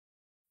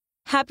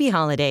Happy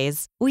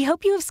holidays. We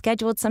hope you have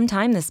scheduled some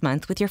time this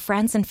month with your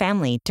friends and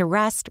family to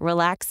rest,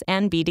 relax,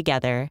 and be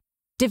together.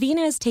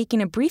 Davina is taking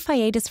a brief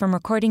hiatus from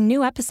recording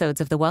new episodes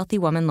of the Wealthy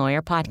Woman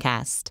Lawyer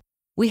podcast.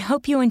 We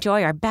hope you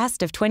enjoy our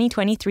best of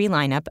 2023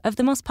 lineup of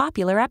the most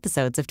popular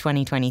episodes of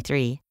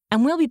 2023.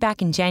 And we'll be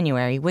back in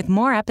January with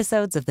more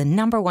episodes of the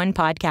 #1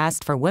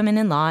 podcast for women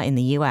in law in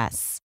the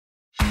U.S.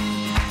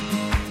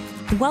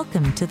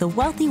 Welcome to the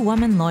Wealthy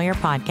Woman Lawyer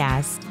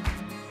podcast.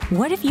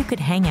 What if you could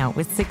hang out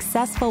with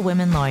successful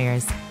women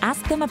lawyers,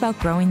 ask them about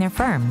growing their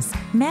firms,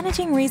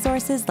 managing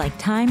resources like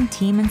time,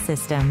 team, and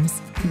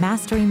systems,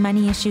 mastering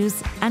money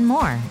issues, and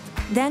more?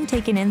 Then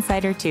take an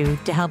insight or two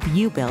to help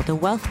you build a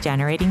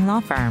wealth-generating law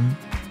firm.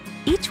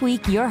 Each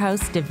week, your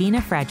host,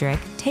 Davina Frederick,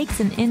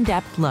 takes an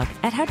in-depth look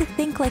at how to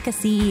think like a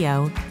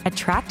CEO,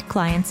 attract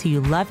clients who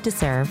you love to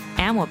serve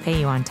and will pay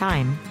you on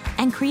time,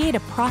 and create a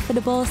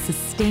profitable,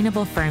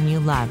 sustainable firm you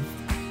love.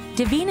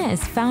 Davina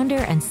is founder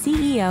and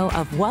CEO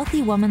of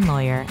Wealthy Woman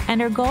Lawyer,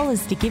 and her goal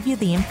is to give you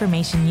the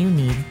information you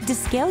need to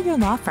scale your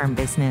law firm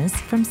business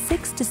from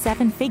 6 to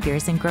 7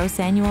 figures in gross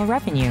annual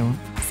revenue,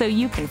 so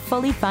you can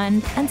fully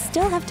fund and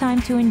still have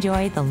time to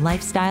enjoy the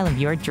lifestyle of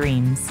your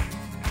dreams.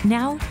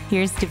 Now,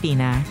 here's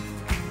Davina.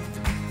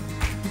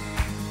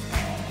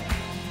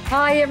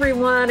 Hi,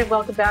 everyone, and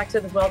welcome back to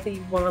the Wealthy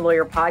Woman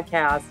Lawyer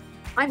podcast.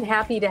 I'm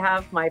happy to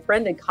have my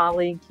friend and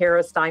colleague,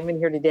 Cara Steinmann,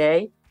 here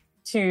today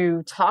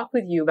to talk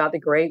with you about the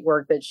great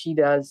work that she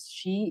does.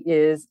 She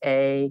is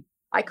I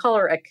call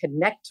her a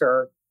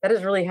connector. That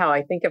is really how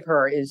I think of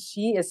her, is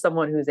she is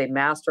someone who's a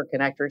master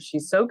connector.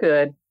 She's so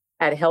good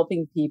at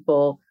helping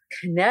people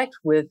connect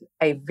with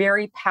a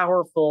very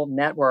powerful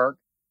network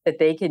that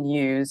they can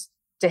use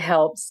to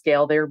help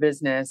scale their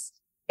business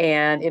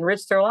and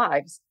enrich their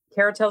lives.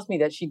 Cara tells me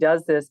that she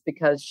does this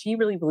because she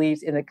really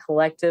believes in the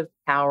collective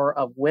power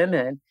of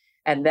women.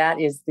 And that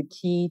is the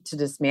key to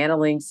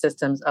dismantling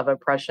systems of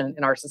oppression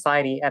in our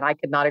society. And I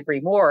could not agree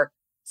more.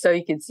 So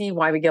you can see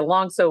why we get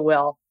along so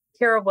well.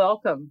 Cara,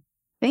 welcome.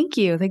 Thank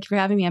you. Thank you for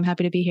having me. I'm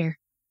happy to be here.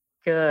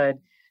 Good.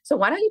 So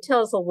why don't you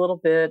tell us a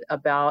little bit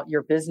about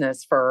your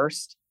business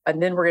first,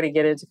 and then we're going to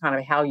get into kind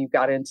of how you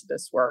got into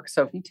this work.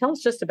 So if you tell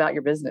us just about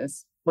your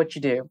business, what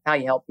you do, how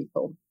you help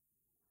people.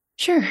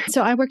 Sure.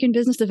 So I work in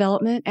business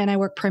development, and I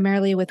work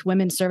primarily with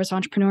women service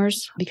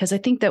entrepreneurs because I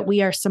think that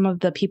we are some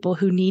of the people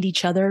who need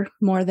each other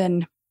more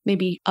than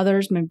maybe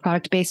others, maybe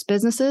product-based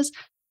businesses.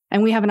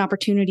 And we have an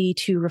opportunity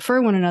to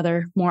refer one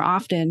another more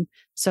often.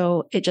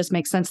 So it just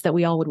makes sense that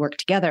we all would work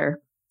together.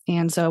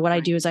 And so what I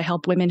do is I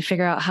help women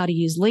figure out how to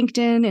use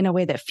LinkedIn in a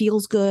way that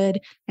feels good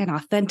and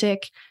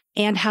authentic,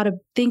 and how to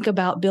think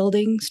about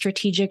building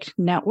strategic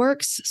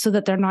networks so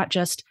that they're not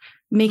just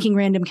making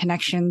random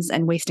connections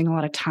and wasting a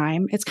lot of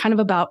time. It's kind of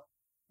about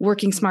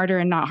working smarter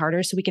and not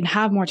harder so we can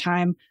have more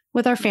time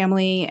with our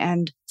family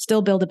and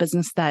still build a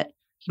business that,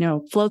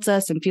 floats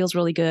us and feels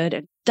really good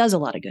and does a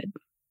lot of good.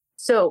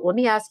 So let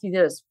me ask you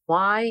this.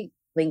 Why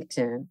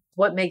LinkedIn?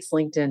 What makes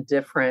LinkedIn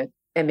different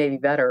and maybe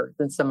better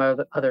than some of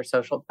the other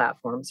social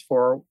platforms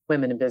for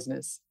women in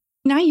business?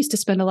 I used to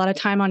spend a lot of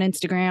time on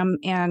Instagram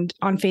and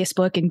on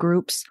Facebook and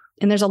groups,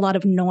 and there's a lot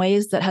of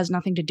noise that has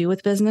nothing to do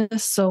with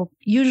business. So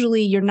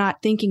usually you're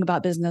not thinking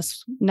about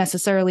business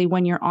necessarily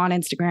when you're on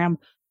Instagram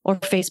or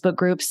Facebook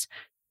groups.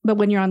 But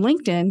when you're on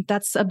LinkedIn,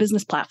 that's a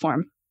business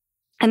platform.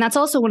 And that's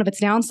also one of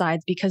its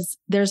downsides because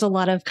there's a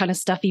lot of kind of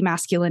stuffy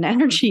masculine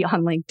energy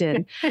on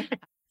LinkedIn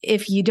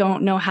if you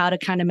don't know how to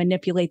kind of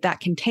manipulate that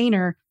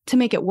container to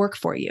make it work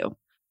for you.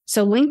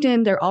 So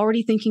LinkedIn, they're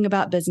already thinking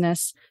about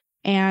business,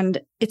 and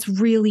it's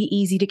really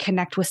easy to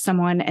connect with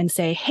someone and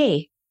say,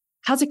 hey,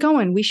 how's it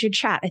going? We should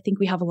chat. I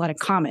think we have a lot in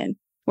common.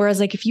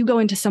 Whereas like if you go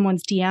into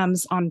someone's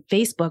DMs on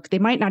Facebook, they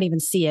might not even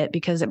see it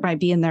because it might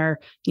be in their,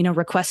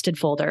 requested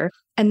folder.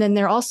 And then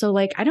they're also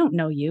like, I don't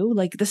know you.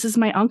 Like, this is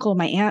my uncle,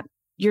 my aunt.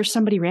 You're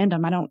somebody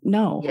random. I don't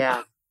know.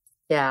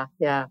 Yeah.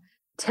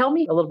 Tell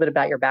me a little bit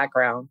about your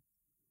background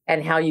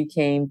and how you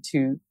came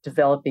to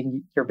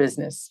developing your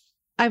business.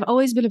 I've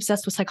always been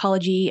obsessed with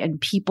psychology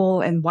and people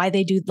and why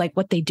they do like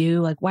what they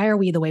do. Like, why are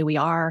we the way we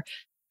are?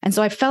 And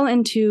so I fell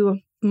into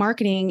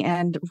marketing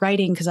and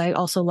writing because I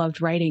also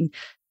loved writing.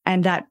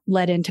 And that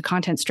led into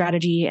content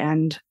strategy.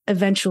 And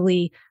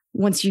eventually,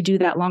 once you do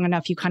that long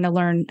enough, you kind of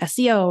learn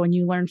SEO and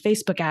you learn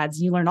Facebook ads,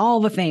 and you learn all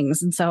the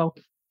things. And so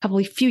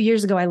a few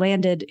years ago, I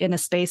landed in a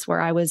space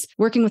where I was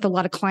working with a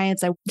lot of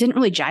clients I didn't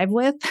really jive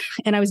with.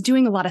 And I was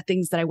doing a lot of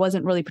things that I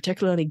wasn't really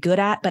particularly good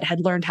at, but had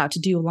learned how to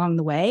do along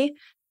the way.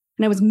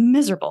 And I was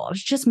miserable. I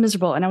was just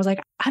miserable. And I was like,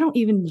 I don't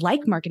even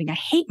like marketing. I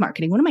hate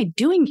marketing. What am I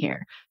doing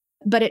here?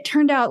 But it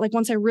turned out like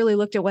once I really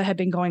looked at what had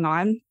been going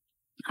on,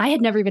 I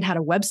had never even had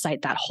a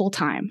website that whole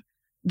time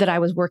that I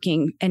was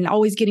working and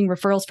always getting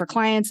referrals for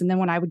clients. And then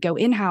when I would go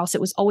in-house,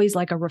 it was always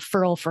like a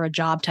referral for a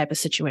job type of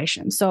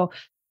situation. So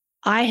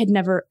I had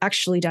never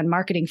actually done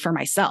marketing for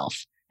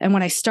myself. And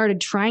when I started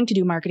trying to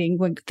do marketing,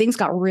 when things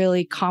got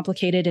really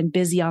complicated and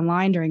busy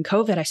online during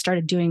COVID, I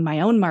started doing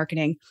my own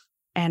marketing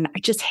and I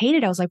just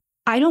hated it. I was like,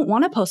 I don't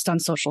want to post on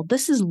social.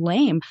 This is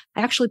lame.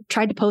 I actually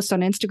tried to post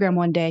on Instagram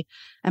one day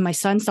and my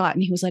son saw it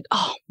and he was like,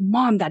 "Oh,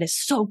 mom, that is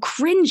so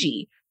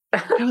cringy."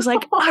 I was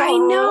like, "I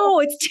know,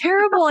 it's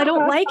terrible. I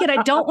don't like it.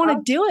 I don't want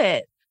to do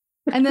it."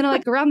 And then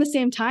like around the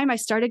same time, I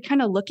started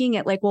kind of looking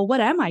at like, well,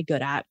 what am I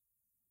good at?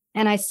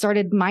 And I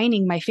started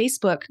mining my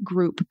Facebook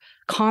group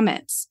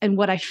comments. And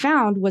what I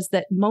found was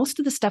that most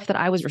of the stuff that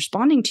I was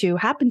responding to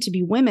happened to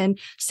be women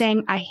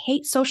saying, "I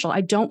hate social.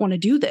 I don't want to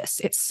do this.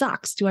 It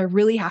sucks. Do I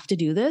really have to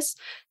do this?"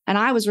 And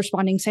I was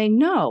responding saying,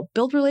 "No,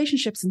 build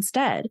relationships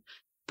instead."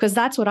 Because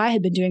that's what I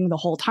had been doing the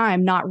whole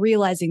time, not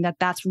realizing that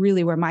that's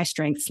really where my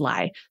strengths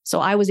lie. So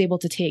I was able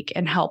to take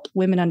and help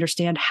women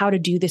understand how to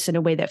do this in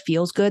a way that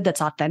feels good,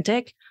 that's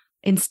authentic,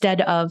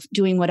 instead of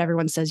doing what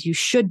everyone says you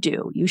should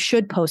do. You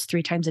should post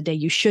 3 times a day.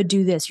 You should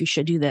do this. You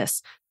should do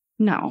this.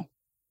 No.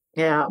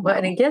 Yeah. Well,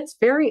 and it gets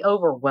very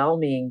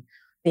overwhelming,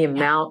 the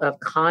amount of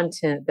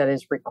content that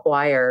is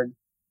required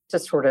to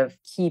sort of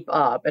keep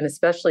up. And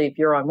especially if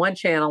you're on one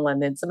channel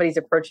and then somebody's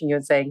approaching you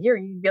and saying, "Here,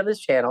 you need to be on this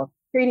channel.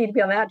 Here, you need to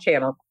be on that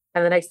channel."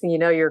 And the next thing you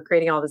know, you're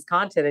creating all this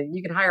content and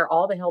you can hire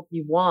all the help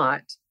you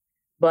want,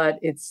 but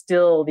it's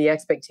still the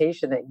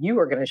expectation that you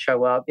are going to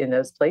show up in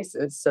those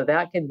places. So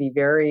that can be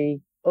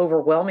very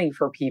overwhelming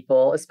for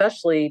people,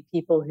 especially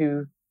people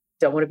who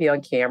don't want to be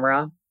on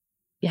camera,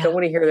 don't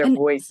want to hear their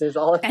voices,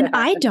 all of that. And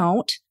I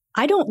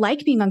don't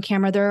like being on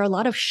camera. There are a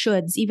lot of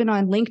shoulds. Even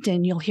on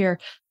LinkedIn, you'll hear,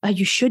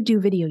 "You should do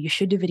video. You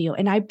should do video."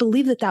 And I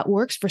believe that that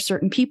works for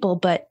certain people,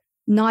 but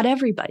not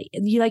everybody.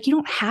 You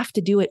don't have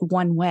to do it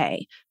one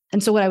way.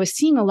 And so what I was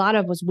seeing a lot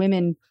of was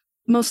women,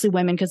 mostly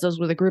women, because those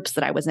were the groups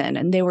that I was in.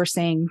 And they were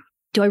saying,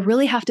 "Do I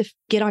really have to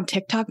get on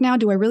TikTok now?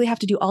 Do I really have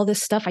to do all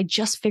this stuff? I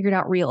just figured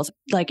out Reels."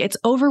 Like, it's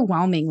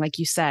overwhelming. Like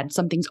you said,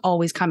 something's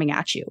always coming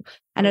at you.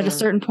 And at a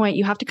certain point,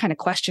 you have to kind of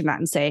question that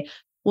and say,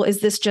 well, is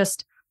this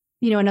just,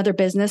 another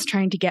business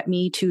trying to get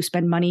me to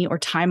spend money or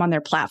time on their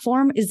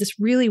platform? Is this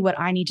really what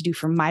I need to do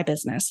for my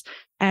business?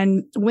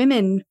 And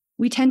women,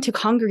 we tend to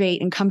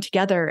congregate and come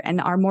together and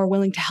are more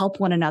willing to help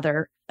one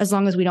another as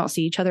long as we don't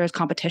see each other as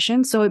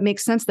competition. So it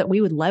makes sense that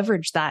we would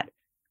leverage that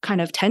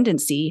kind of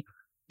tendency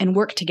and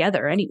work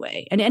together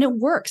anyway. And it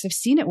works. I've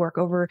seen it work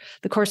over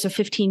the course of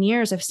 15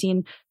 years. I've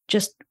seen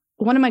just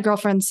one of my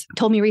girlfriends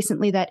told me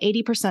recently that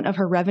 80% of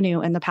her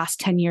revenue in the past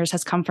 10 years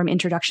has come from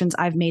introductions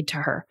I've made to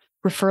her,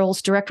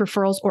 referrals, direct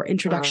referrals, or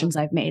introductions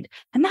I've made.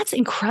 And that's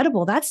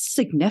incredible. That's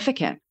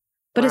significant.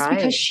 But it's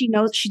because she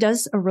knows she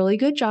does a really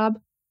good job.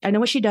 I know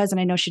what she does, and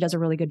I know she does a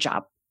really good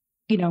job.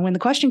 When the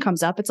question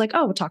comes up, it's like,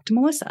 "Oh, we'll talk to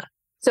Melissa."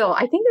 So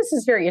I think this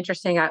is very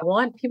interesting. I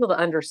want people to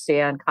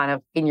understand kind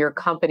of in your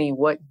company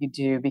what you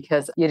do,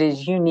 because it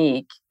is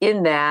unique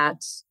in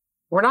that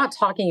we're not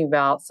talking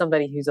about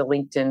somebody who's a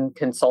LinkedIn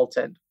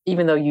consultant,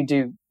 even though you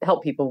do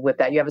help people with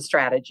that. You have a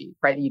strategy,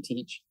 right, that you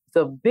teach.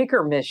 The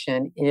bigger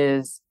mission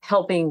is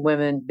helping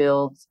women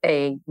build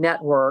a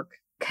network,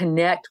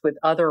 connect with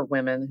other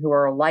women who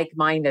are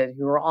like-minded,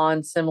 who are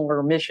on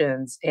similar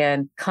missions,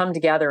 and come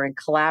together and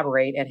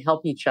collaborate and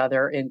help each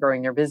other in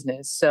growing their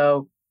business.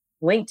 So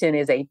LinkedIn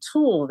is a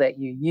tool that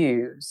you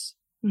use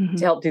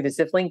to help do this.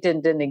 If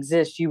LinkedIn didn't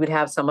exist, you would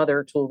have some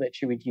other tool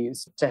that you would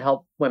use to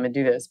help women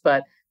do this.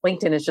 But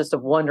LinkedIn is just a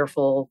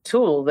wonderful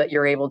tool that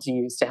you're able to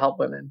use to help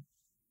women.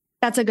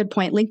 That's a good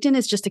point. LinkedIn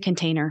is just a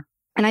container.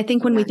 And I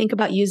think when we think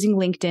about using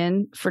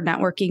LinkedIn for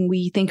networking,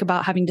 we think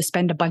about having to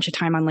spend a bunch of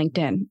time on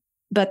LinkedIn.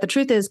 But the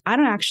truth is, I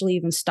don't actually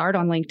even start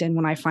on LinkedIn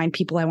when I find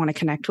people I want to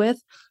connect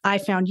with. I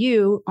found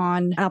you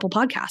on Apple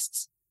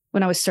Podcasts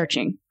when I was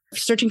searching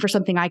for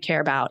something I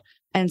care about.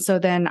 And so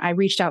then I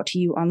reached out to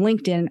you on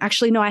LinkedIn.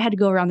 Actually, no, I had to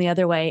go around the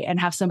other way and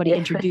have somebody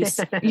introduce.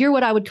 You're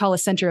what I would call a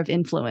center of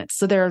influence.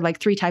 So there are like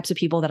 3 types of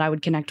people that I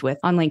would connect with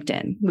on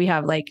LinkedIn. We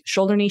have like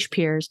shoulder niche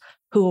peers,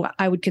 who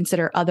I would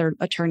consider other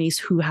attorneys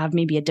who have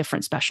maybe a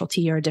different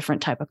specialty or a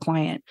different type of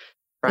client.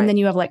 Right. And then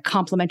you have like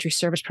complementary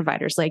service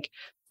providers. Like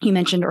you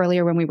mentioned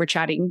earlier when we were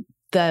chatting,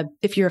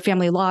 if you're a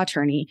family law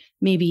attorney,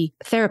 maybe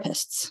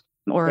therapists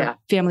or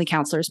family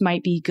counselors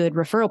might be good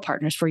referral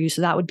partners for you.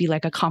 So that would be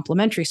like a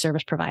complementary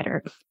service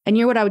provider. And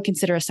you're what I would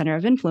consider a center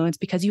of influence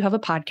because you have a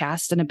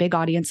podcast and a big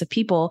audience of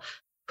people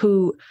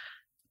who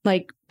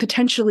like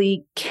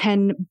potentially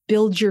can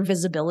build your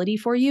visibility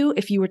for you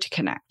if you were to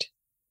connect.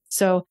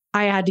 So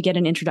I had to get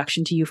an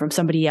introduction to you from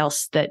somebody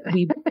else that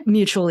we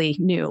mutually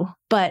knew.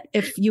 But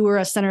if you were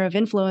a center of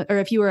influence, or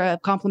if you were a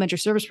complementary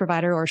service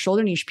provider or a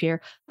shoulder niche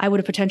peer, I would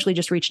have potentially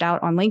just reached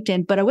out on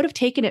LinkedIn, but I would have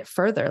taken it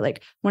further.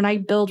 Like when I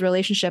build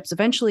relationships,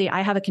 eventually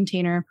I have a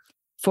container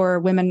for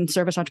women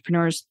service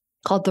entrepreneurs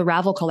called the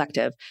Ravel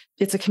Collective.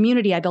 It's a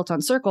community I built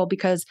on Circle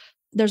because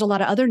there's a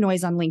lot of other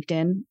noise on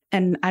LinkedIn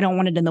and I don't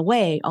want it in the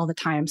way all the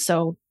time.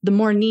 So the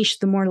more niche,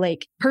 the more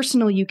like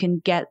personal you can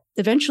get.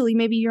 Eventually,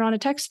 maybe you're on a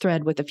text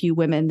thread with a few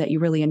women that you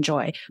really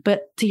enjoy.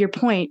 But to your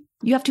point,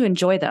 you have to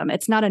enjoy them.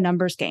 It's not a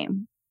numbers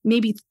game.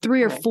 Maybe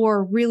 3 or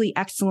 4 really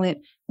excellent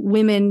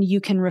women you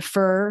can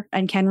refer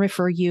and can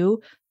refer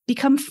you,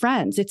 become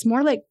friends. It's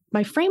more like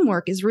my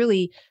framework is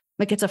really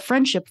like it's a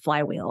friendship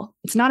flywheel.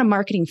 It's not a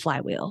marketing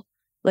flywheel.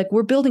 Like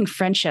we're building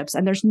friendships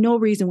and there's no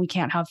reason we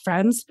can't have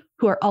friends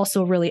who are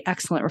also really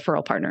excellent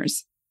referral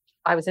partners.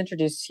 I was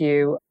introduced to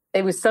you.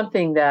 It was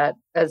something that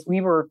as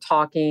we were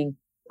talking,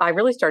 I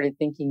really started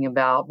thinking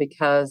about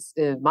because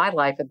my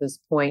life at this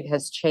point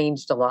has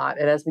changed a lot.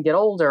 And as we get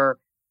older,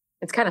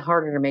 it's kind of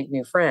harder to make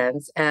new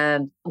friends.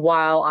 And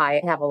while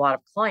I have a lot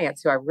of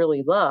clients who I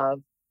really love,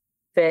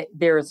 that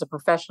there is a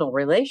professional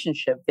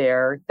relationship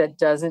there that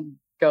doesn't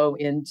go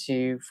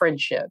into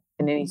friendship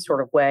in any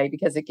sort of way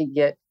because it can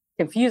get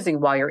confusing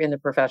while you're in the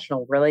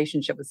professional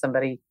relationship with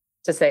somebody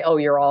to say, oh,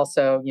 you're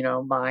also,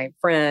 my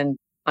friend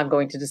I'm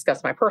going to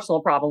discuss my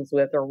personal problems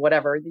with or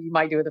whatever that you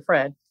might do with a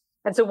friend.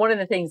 And so one of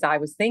the things I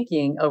was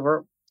thinking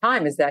over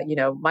time is that,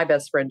 my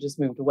best friend just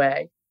moved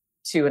away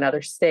to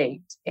another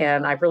state.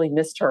 And I've really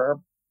missed her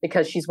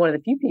because she's one of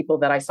the few people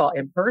that I saw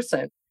in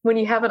person. When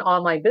you have an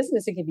online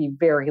business, it can be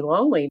very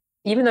lonely.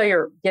 Even though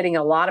you're getting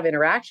a lot of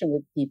interaction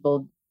with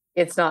people,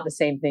 it's not the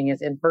same thing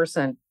as in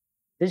person.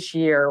 This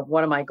year,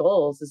 one of my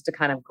goals is to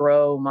kind of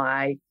grow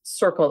my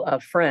circle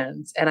of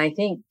friends. And I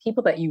think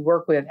people that you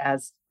work with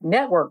as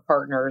network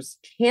partners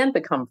can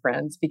become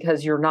friends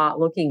because you're not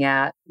looking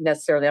at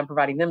necessarily I'm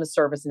providing them a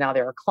service and now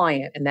they're a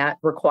client. And that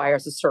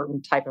requires a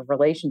certain type of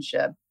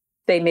relationship.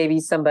 They may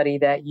be somebody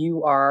that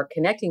you are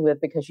connecting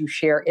with because you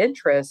share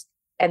interests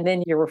and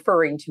then you're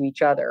referring to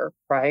each other,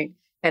 right?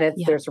 And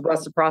there's a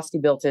reciprocity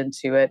built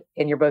into it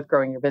and you're both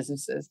growing your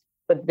businesses.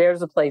 But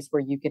there's a place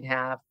where you can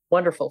have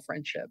wonderful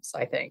friendships,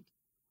 I think.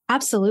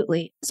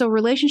 Absolutely. So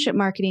relationship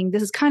marketing,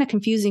 this is kind of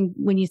confusing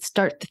when you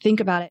start to think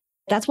about it.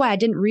 That's why I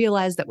didn't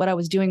realize that what I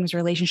was doing was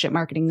relationship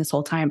marketing this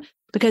whole time.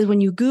 Because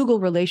when you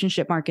Google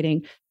relationship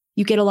marketing,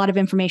 you get a lot of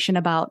information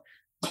about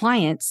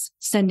clients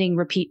sending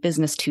repeat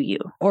business to you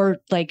or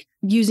like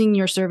using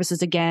your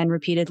services again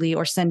repeatedly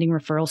or sending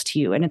referrals to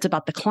you. And it's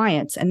about the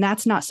clients. And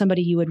that's not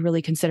somebody you would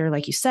really consider,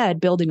 like you said,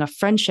 building a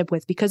friendship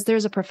with because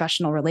there's a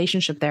professional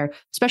relationship there,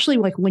 especially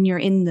like when you're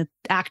in the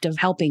act of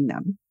helping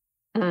them.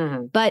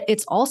 But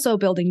it's also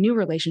building new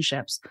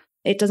relationships.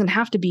 It doesn't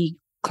have to be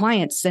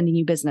clients sending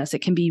you business.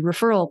 It can be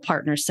referral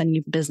partners sending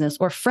you business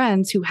or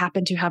friends who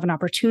happen to have an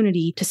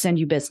opportunity to send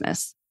you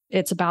business.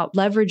 It's about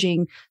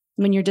leveraging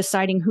when you're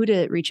deciding who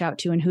to reach out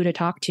to and who to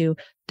talk to,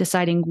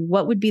 deciding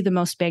what would be the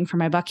most bang for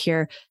my buck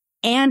here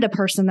and a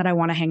person that I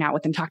want to hang out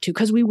with and talk to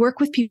because we work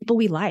with people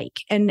we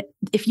like. And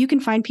if you can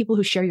find people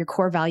who share your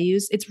core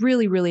values, it's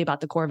really, really about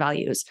the core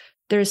values.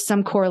 There's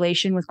some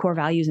correlation with core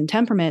values and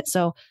temperament.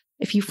 So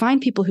if you find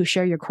people who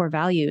share your core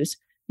values,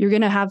 you're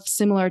going to have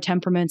similar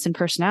temperaments and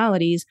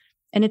personalities,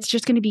 and it's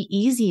just going to be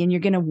easy. And you're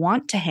going to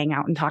want to hang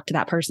out and talk to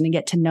that person and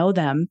get to know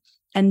them.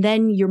 And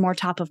then you're more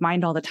top of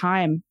mind all the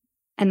time.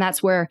 And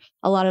that's where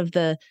a lot of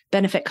the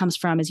benefit comes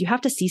from is you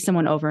have to see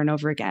someone over and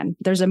over again.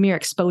 There's a mere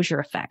exposure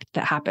effect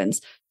that happens.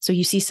 So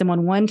you see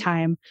someone one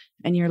time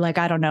and you're like,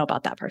 I don't know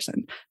about that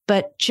person.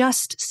 But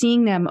just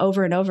seeing them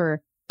over and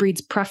over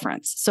breeds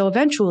preference. So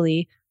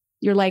eventually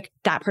you're like,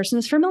 that person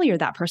is familiar.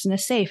 That person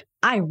is safe.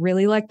 I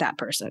really like that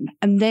person.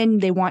 And then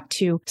they want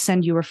to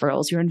send you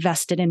referrals. You're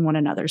invested in one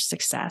another's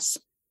success.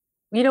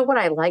 You know what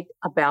I like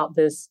about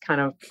this kind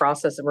of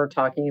process that we're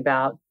talking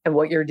about and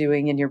what you're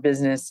doing in your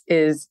business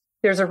is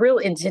there's a real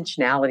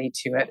intentionality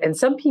to it. And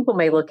some people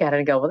may look at it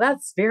and go, well,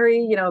 that's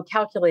very,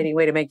 calculating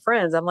way to make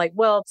friends. I'm like,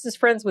 well, this is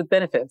friends with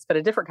benefits, but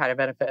a different kind of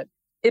benefit.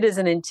 It is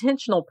an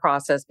intentional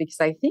process because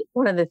I think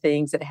one of the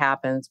things that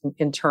happens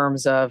in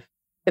terms of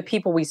the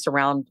people we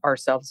surround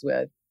ourselves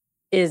with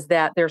is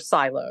that they're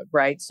siloed,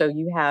 right? So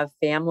you have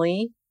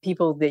family,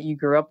 people that you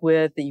grew up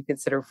with that you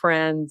consider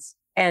friends,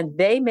 and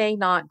they may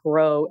not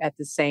grow at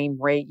the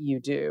same rate you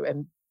do.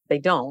 And they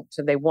don't,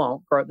 so they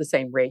won't grow at the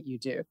same rate you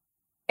do.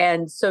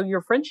 And so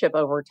your friendship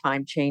over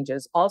time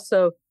changes.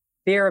 Also,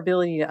 their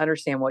ability to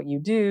understand what you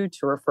do,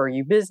 to refer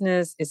you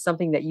business is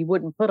something that you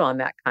wouldn't put on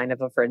that kind of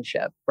a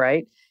friendship,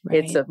 right?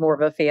 It's more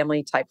of a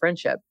family type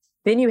friendship.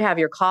 Then you have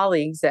your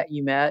colleagues that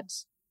you met,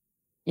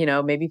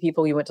 maybe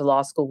people you went to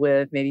law school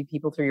with, maybe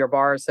people through your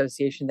bar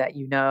association that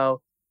you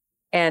know.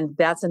 And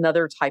that's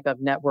another type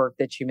of network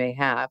that you may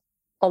have.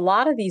 A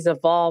lot of these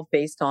evolve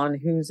based on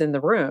who's in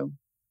the room.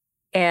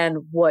 And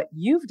what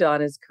you've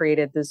done is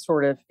created this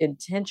sort of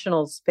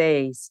intentional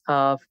space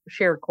of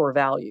shared core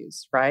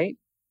values, right?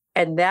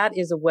 And that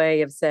is a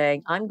way of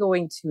saying, I'm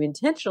going to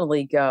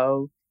intentionally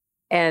go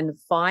and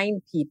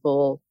find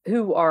people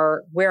who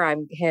are where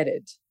I'm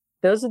headed.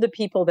 Those are the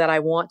people that I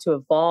want to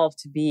evolve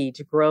to be,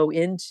 to grow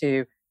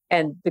into.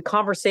 And the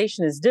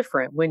conversation is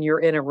different when you're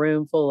in a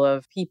room full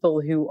of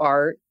people who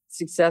are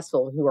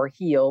successful, who are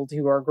healed,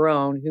 who are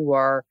grown, who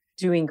are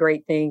doing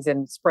great things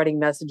and spreading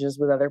messages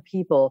with other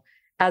people,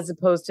 as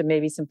opposed to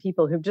maybe some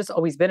people who've just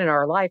always been in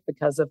our life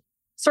because of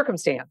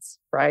circumstance,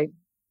 right?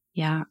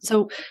 Yeah.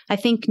 So I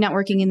think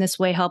networking in this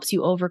way helps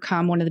you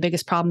overcome one of the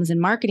biggest problems in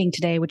marketing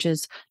today, which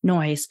is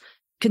noise.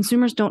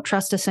 Consumers don't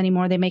trust us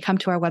anymore. They may come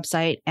to our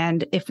website.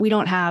 And if we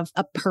don't have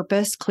a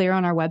purpose clear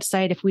on our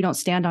website, if we don't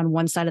stand on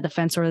one side of the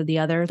fence or the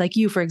other, like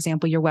you, for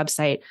example, your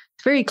website,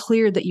 it's very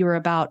clear that you're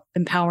about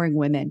empowering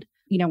women.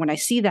 when I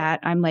see that,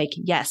 I'm like,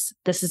 yes,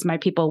 this is my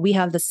people. We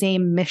have the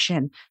same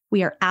mission.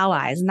 We are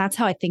allies. And that's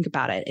how I think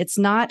about it. It's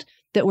not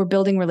that we're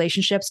building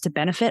relationships to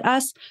benefit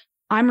us.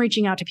 I'm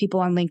reaching out to people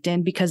on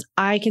LinkedIn because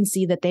I can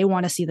see that they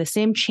want to see the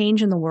same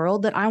change in the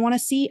world that I want to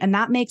see. And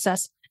that makes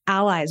us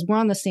allies. We're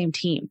on the same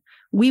team.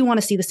 We want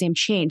to see the same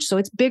change. So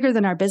it's bigger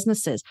than our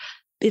businesses.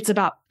 It's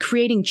about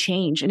creating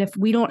change. And if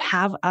we don't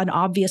have an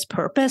obvious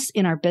purpose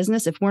in our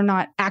business, if we're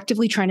not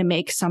actively trying to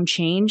make some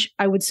change,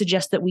 I would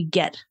suggest that we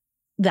get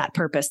that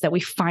purpose, that we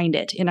find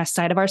it in a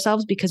side of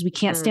ourselves, because we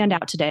can't stand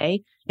out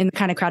today in the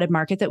kind of crowded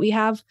market that we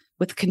have,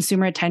 with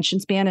consumer attention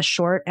span as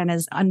short and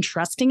as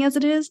untrusting as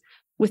it is,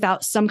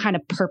 without some kind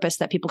of purpose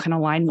that people can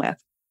align with.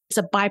 It's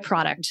a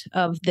byproduct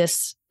of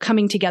this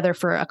coming together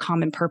for a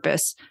common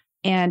purpose.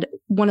 And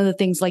one of the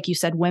things, like you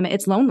said, women,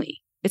 it's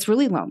lonely. It's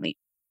really lonely.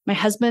 My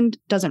husband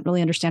doesn't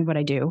really understand what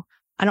I do.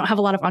 I don't have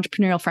a lot of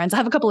entrepreneurial friends. I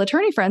have a couple of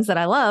attorney friends that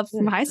I love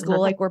from high school,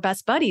 like we're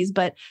best buddies,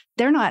 but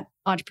they're not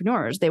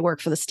entrepreneurs. They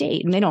work for the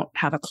state and they don't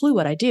have a clue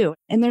what I do.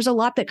 And there's a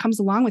lot that comes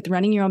along with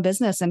running your own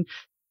business and,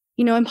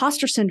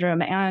 imposter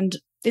syndrome. And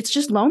it's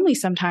just lonely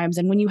sometimes.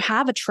 And when you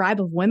have a tribe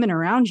of women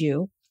around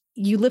you,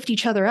 you lift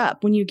each other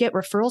up. When you get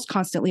referrals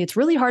constantly, it's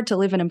really hard to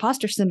live in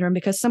imposter syndrome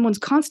because someone's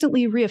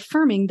constantly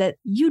reaffirming that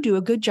you do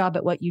a good job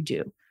at what you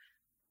do.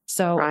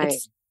 So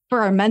It's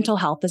for our mental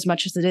health as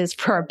much as it is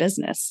for our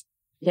business.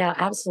 Yeah,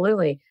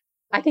 absolutely.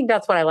 I think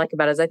that's what I like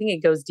about it, is I think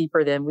it goes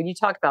deeper than when you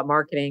talk about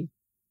marketing.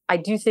 I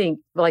do think,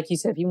 like you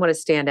said, if you want to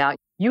stand out,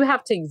 you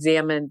have to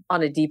examine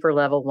on a deeper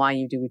level why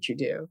you do what you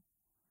do.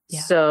 Yeah.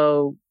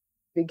 So,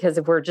 because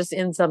if we're just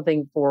in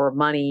something for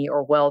money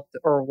or wealth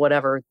or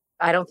whatever,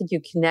 I don't think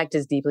you connect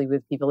as deeply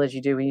with people as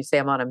you do when you say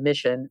I'm on a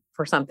mission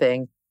for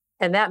something.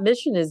 And that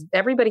mission is,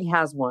 everybody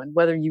has one,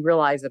 whether you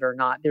realize it or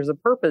not. There's a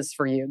purpose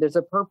for you. There's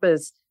a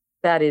purpose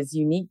that is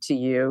unique to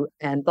you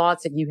and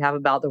thoughts that you have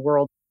about the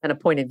world and a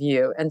point of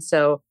view. And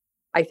so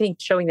I think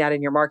showing that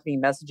in your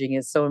marketing messaging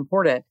is so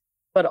important.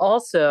 But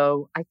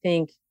also, I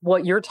think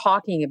what you're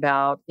talking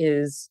about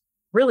is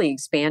really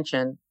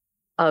expansion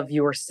of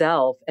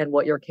yourself and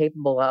what you're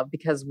capable of.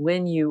 Because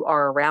when you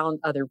are around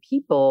other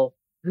people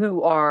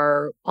who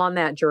are on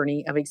that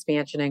journey of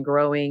expansion and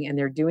growing, and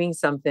they're doing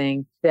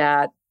something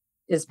that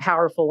is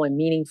powerful and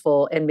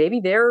meaningful, and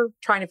maybe they're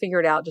trying to figure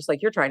it out just like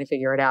you're trying to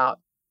figure it out,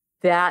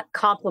 that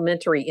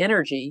complementary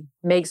energy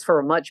makes for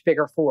a much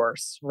bigger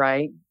force,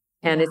 right?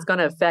 And it's going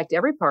to affect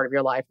every part of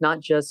your life, not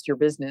just your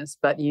business,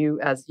 but you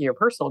as your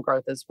personal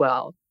growth as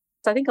well.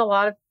 So I think a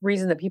lot of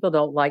reason that people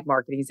don't like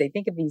marketing is they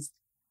think of these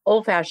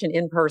old-fashioned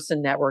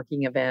in-person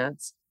networking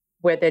events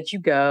that you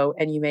go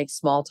and you make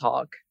small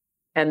talk.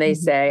 And they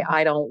say,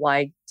 I don't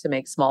like to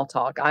make small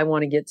talk. I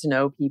want to get to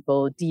know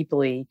people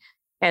deeply.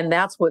 And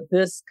that's what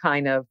this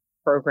kind of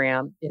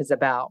program is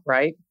about,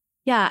 right?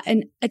 Yeah.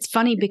 And it's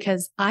funny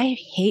because I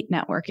hate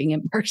networking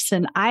in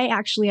person. I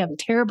actually have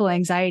terrible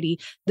anxiety.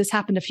 This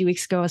happened a few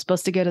weeks ago. I was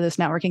supposed to go to this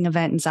networking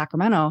event in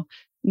Sacramento,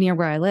 near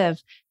where I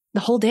live. The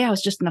whole day I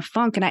was just in a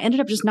funk and I ended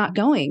up just not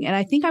going. And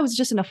I think I was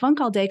just in a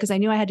funk all day because I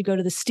knew I had to go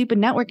to this stupid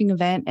networking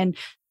event and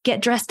get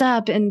dressed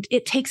up. And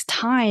it takes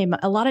time,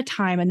 a lot of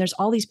time. And there's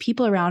all these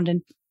people around.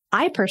 And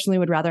I personally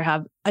would rather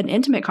have an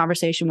intimate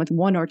conversation with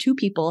one or two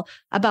people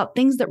about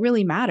things that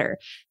really matter.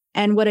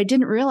 And what I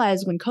didn't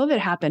realize when COVID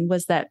happened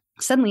was that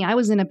suddenly I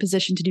was in a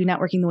position to do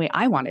networking the way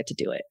I wanted to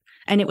do it.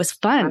 And it was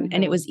fun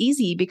and it was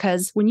easy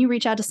because when you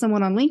reach out to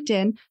someone on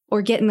LinkedIn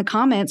or get in the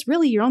comments,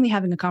 really, you're only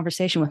having a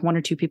conversation with one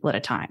or two people at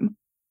a time.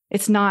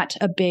 It's not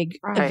a big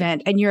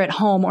event and you're at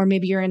home, or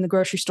maybe you're in the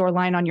grocery store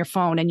line on your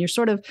phone and you're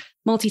sort of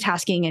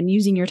multitasking and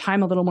using your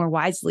time a little more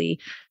wisely.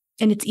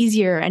 And it's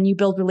easier and you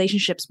build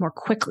relationships more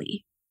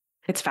quickly.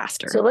 It's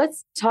faster. So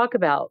let's talk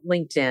about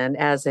LinkedIn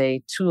as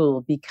a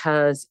tool,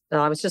 because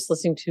I was just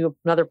listening to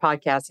another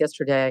podcast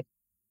yesterday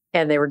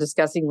and they were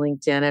discussing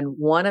LinkedIn. And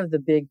one of the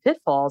big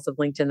pitfalls of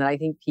LinkedIn that I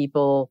think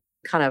people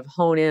kind of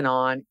hone in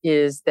on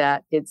is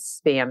that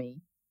it's spammy.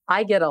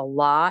 I get a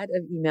lot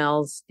of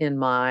emails in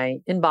my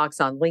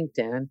inbox on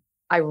LinkedIn.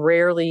 I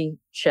rarely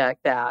check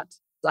that.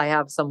 I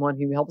have someone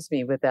who helps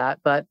me with that,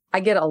 but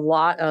I get a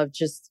lot of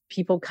just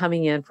people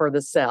coming in for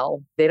the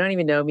sell. They don't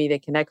even know me. They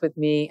connect with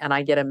me and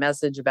I get a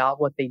message about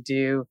what they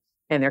do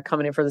and they're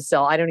coming in for the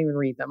sell. I don't even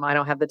read them. I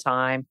don't have the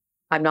time.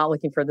 I'm not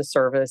looking for the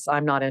service.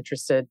 I'm not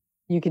interested.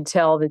 You can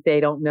tell that they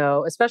don't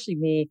know, especially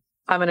me.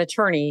 I'm an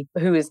attorney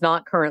who is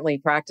not currently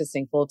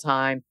practicing full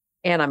time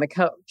and I'm a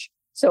coach.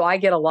 So I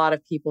get a lot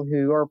of people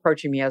who are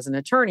approaching me as an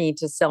attorney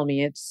to sell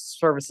me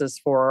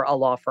services for a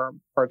law firm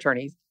for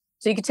attorneys.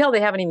 So you can tell they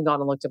haven't even gone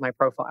and looked at my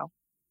profile.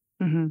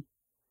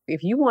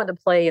 If you want to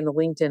play in the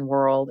LinkedIn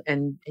world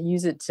and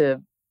use it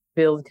to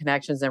build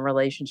connections and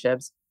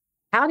relationships,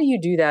 how do you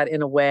do that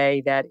in a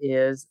way that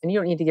is, and you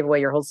don't need to give away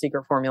your whole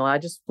secret formula. I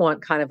just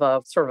want kind of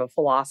a sort of a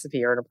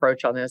philosophy or an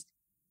approach on this.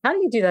 How do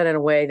you do that in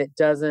a way that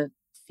doesn't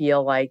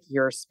feel like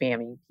you're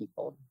spamming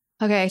people?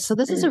 Okay, so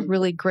this is a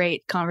really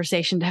great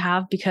conversation to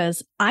have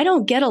because I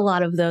don't get a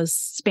lot of those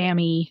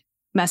spammy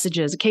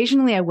messages.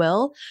 Occasionally I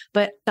will,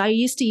 but I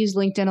used to use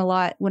LinkedIn a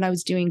lot when I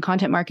was doing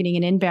content marketing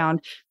and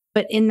inbound.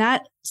 But in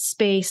that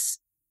space,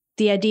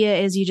 The idea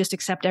is you just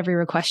accept every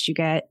request you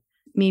get.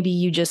 Maybe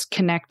you just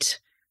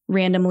connect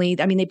randomly.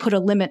 I mean, they put a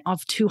limit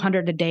of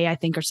 200 a day, I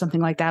think, or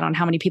something like that on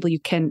how many people you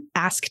can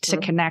ask to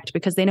connect,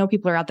 because they know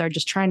people are out there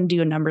just trying to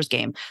do a numbers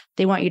game.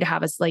 They want you to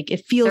have it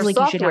feels There's like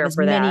you should have as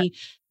many.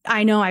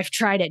 I know, I've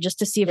tried it just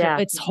to see if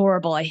it's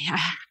horrible.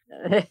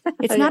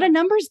 It's not a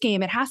numbers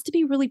game. It has to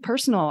be really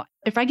personal.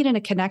 If I get in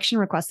a connection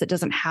request that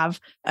doesn't have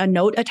a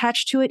note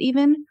attached to it,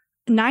 even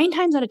 9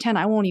 times out of 10,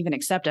 I won't even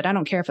accept it. I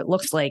don't care if it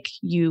looks like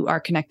you are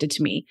connected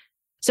to me.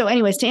 So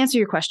anyways, to answer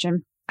your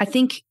question, I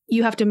think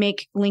you have to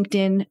make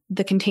LinkedIn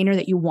the container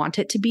that you want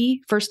it to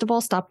be. First of all,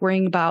 stop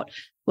worrying about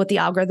what the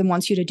algorithm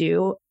wants you to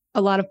do.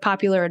 A lot of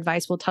popular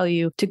advice will tell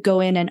you to go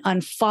in and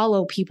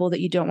unfollow people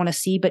that you don't want to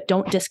see, but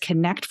don't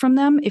disconnect from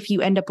them. If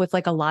you end up with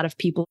a lot of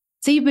people,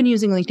 say you've been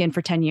using LinkedIn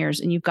for 10 years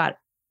and you've got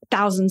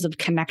thousands of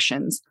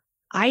connections.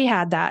 I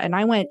had that and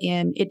I went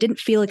in, it didn't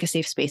feel like a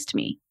safe space to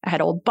me. I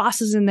had old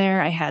bosses in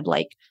there. I had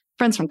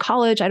friends from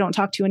college I don't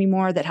talk to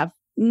anymore that have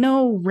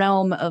no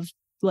realm of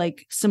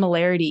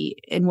similarity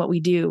in what we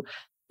do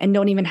and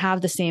don't even have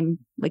the same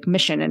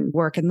mission and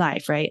work and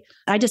life, right?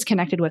 I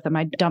disconnected with them.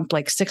 I dumped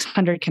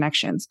 600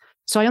 connections.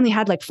 So I only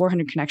had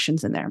 400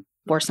 connections in there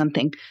or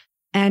something.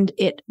 And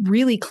it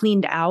really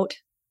cleaned out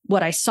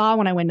what I saw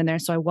when I went in there.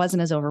 So I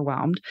wasn't as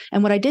overwhelmed.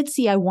 And what I did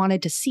see, I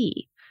wanted to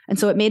see. And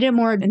so it made it a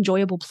more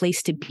enjoyable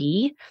place to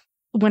be.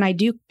 When I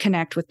do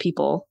connect with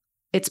people,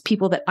 it's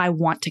people that I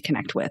want to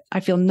connect with.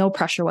 I feel no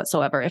pressure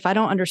whatsoever. If I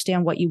don't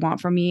understand what you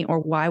want from me or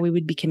why we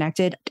would be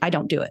connected, I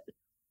don't do it.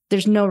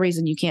 There's no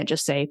reason you can't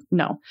just say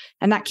no.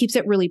 And that keeps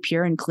it really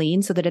pure and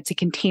clean so that it's a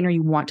container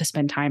you want to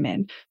spend time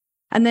in.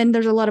 And then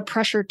there's a lot of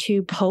pressure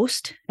to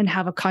post and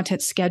have a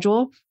content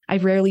schedule. I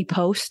rarely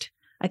post.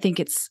 I think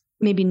it's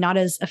maybe not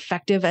as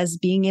effective as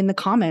being in the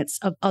comments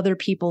of other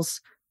people's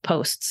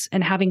posts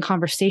and having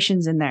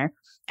conversations in there.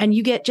 And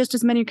you get just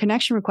as many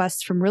connection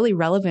requests from really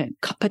relevant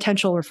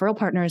potential referral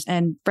partners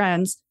and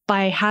friends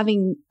by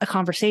having a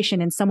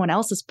conversation in someone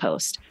else's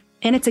post.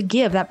 And it's a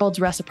give that builds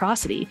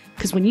reciprocity,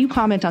 because when you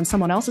comment on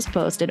someone else's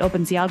post, it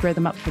opens the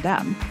algorithm up for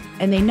them.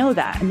 And they know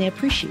that and they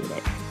appreciate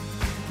it.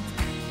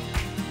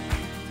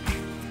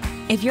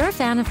 If you're a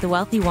fan of the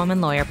Wealthy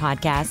Woman Lawyer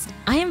podcast,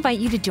 I invite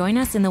you to join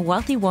us in the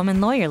Wealthy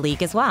Woman Lawyer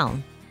League as well.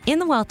 In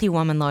the Wealthy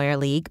Woman Lawyer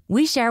League,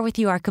 we share with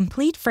you our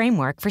complete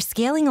framework for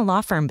scaling a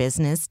law firm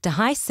business to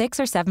high 6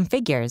 or 7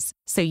 figures,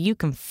 so you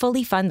can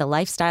fully fund the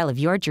lifestyle of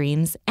your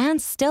dreams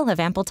and still have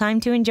ample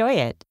time to enjoy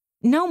it.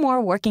 No more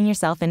working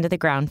yourself into the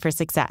ground for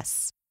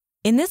success.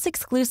 In this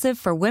exclusive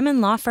for women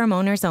law firm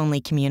owners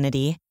only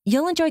community,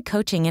 you'll enjoy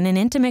coaching in an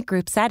intimate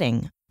group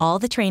setting, all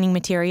the training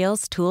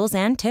materials, tools,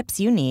 and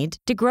tips you need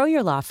to grow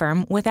your law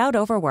firm without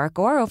overwork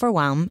or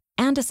overwhelm,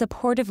 and a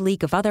supportive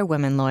league of other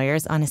women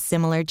lawyers on a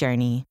similar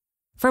journey.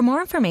 For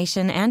more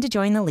information and to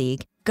join the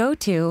league, go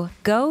to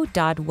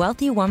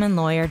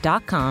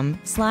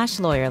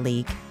go.wealthywomanlawyer.com/lawyer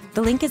league.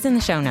 The link is in the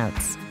show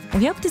notes.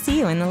 We hope to see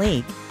you in the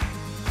league.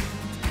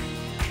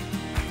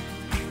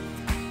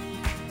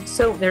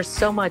 So there's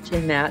so much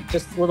in that,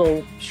 just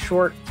little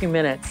short few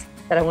minutes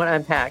that I want to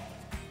unpack.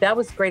 That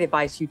was great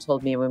advice you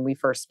told me when we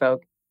first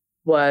spoke.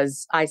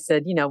 I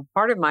said,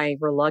 part of my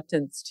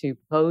reluctance to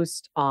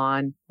post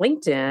on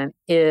LinkedIn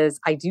is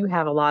I do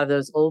have a lot of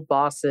those old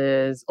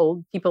bosses,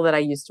 old people that I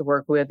used to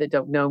work with that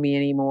don't know me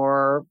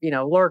anymore,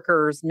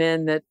 lurkers,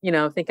 men that,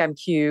 think I'm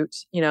cute,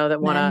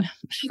 that want to,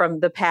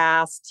 from the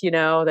past,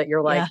 that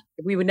you're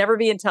we would never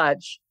be in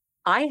touch.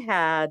 I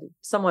had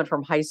someone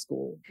from high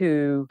school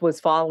who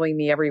was following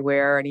me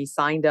everywhere, and he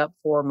signed up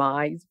for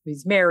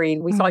he's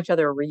married. We saw each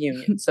other at a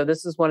reunion. So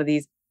this is one of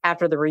these,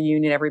 after the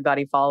reunion,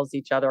 everybody follows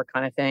each other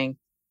kind of thing.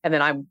 And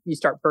then you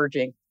start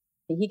purging.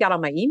 He got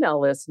on my email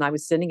list, and I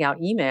was sending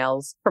out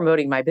emails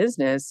promoting my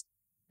business.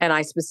 And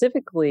I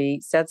specifically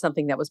said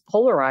something that was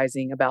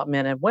polarizing about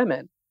men and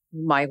women.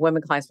 My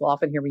women clients will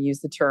often hear me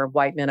use the term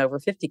white men over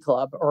 50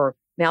 club, or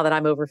now that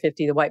I'm over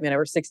 50, the white men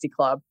over 60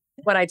 club,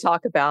 when I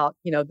talk about,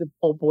 the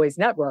old boys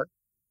network.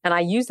 And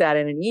I use that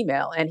in an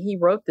email. And he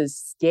wrote this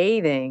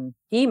scathing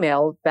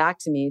email back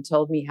to me,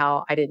 told me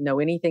how I didn't know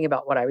anything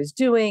about what I was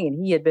doing.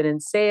 And he had been in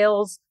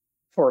sales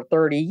for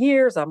 30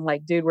 years. I'm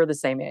like, dude, we're the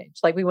same age.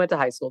 We went to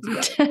high school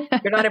together.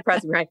 You're not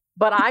impressing me, right?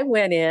 But I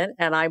went in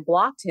and I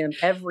blocked him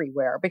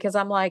everywhere because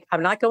I'm like,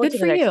 I'm not going to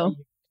the next meeting.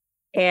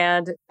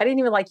 And I didn't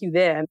even like you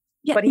then.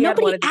 Yeah, but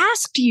nobody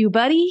asked you,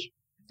 buddy.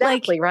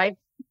 Exactly, right?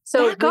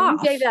 So when you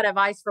gave that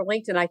advice for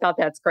LinkedIn, I thought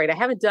that's great. I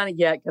haven't done it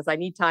yet because I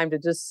need time to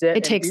just sit.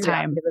 It takes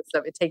time.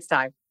 It takes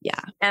time. Yeah.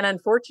 And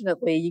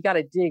unfortunately, you got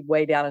to dig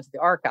way down into the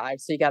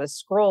archives. So you got to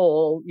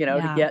scroll,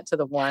 to get to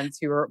the ones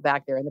who were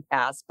back there in the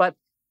past. But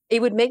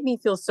it would make me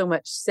feel so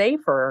much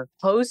safer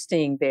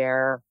posting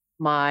there,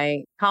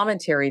 my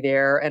commentary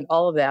there and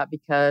all of that,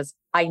 because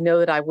I know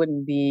that I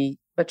wouldn't be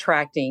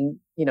attracting,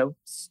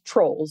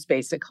 trolls,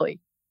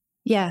 basically.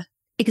 Yeah.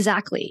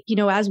 Exactly.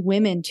 As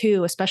women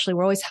too, especially,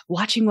 we're always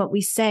watching what we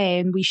say,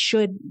 and we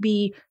should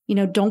be,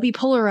 don't be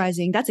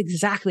polarizing. That's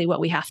exactly what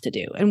we have to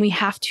do. And we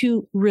have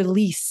to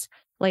release.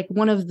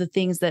 One of the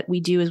things that we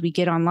do is we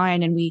get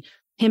online and we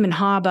him and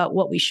ha about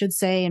what we should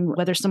say and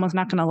whether someone's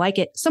not going to like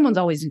it. Someone's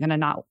always going to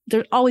not.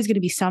 There's always going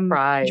to be some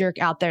jerk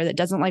out there that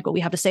doesn't like what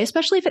we have to say,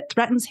 especially if it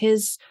threatens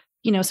his,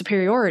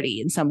 superiority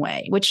in some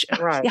way, which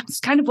it's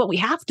kind of what we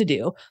have to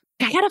do.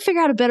 I got to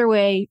figure out a better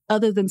way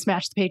other than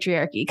smash the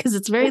patriarchy, because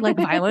it's very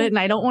violent, and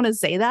I don't want to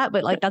say that,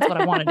 but that's what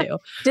I want to do.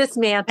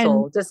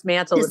 Dismantle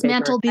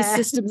these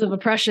systems of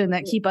oppression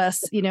that keep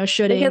us,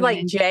 shooting.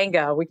 Like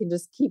Jenga, we can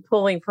just keep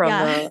pulling from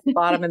the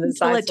bottom and the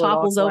side until it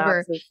topples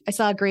over. I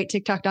saw a great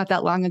TikTok not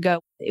that long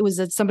ago. It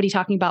was somebody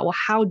talking about, well,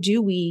 how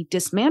do we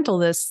dismantle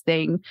this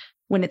thing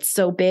when it's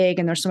so big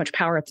and there's so much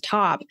power at the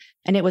top?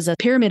 And it was a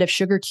pyramid of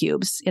sugar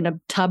cubes in a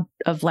tub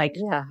of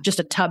just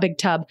a big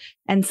tub.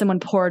 And someone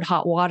poured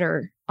hot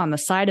water on the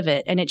side of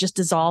it, and it just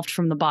dissolved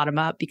from the bottom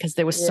up because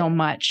there was so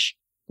much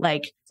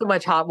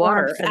hot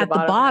water at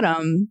the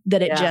bottom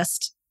that it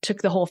just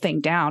took the whole thing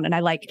down. And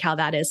I like how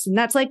that is. And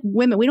that's like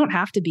women. We don't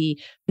have to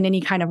be in any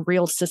kind of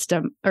real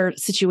system or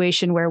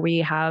situation where we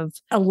have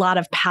a lot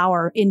of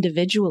power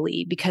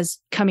individually, because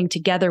coming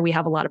together, we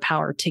have a lot of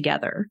power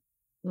together.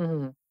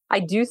 Mm-hmm. I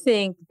do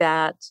think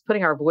that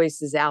putting our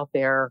voices out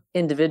there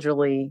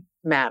individually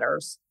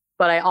matters,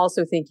 but I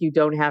also think you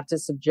don't have to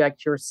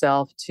subject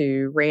yourself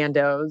to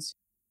randos.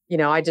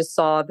 I just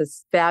saw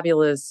this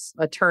fabulous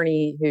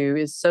attorney who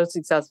is so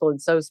successful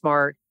and so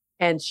smart,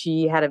 and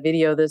she had a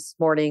video this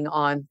morning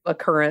on a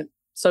current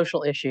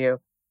social issue.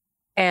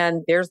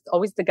 And there's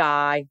always the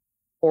guy,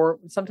 or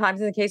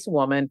sometimes in the case of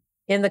woman,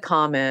 in the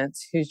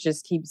comments who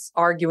just keeps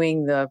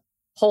arguing the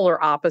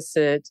polar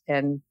opposite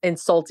and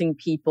insulting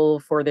people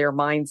for their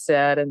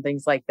mindset and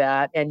things like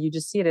that. And you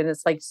just see it, and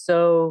it's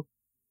so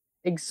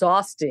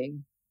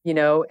exhausting,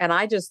 and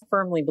I just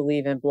firmly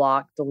believe in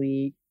block,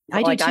 delete.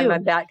 I do too.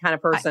 I'm that kind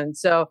of person.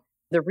 So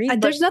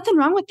there's nothing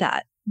wrong with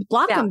that.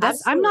 Block them.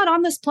 I'm not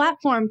on this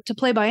platform to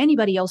play by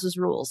anybody else's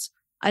rules.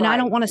 And I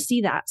don't want to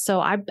see that.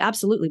 So I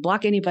absolutely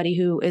block anybody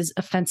who is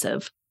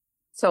offensive.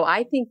 So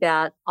I think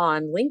that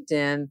on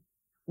LinkedIn,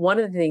 one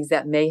of the things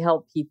that may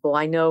help people,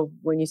 I know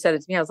when you said it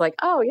to me, I was like,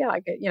 oh yeah,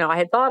 I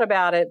had thought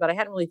about it, but I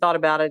hadn't really thought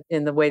about it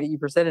in the way that you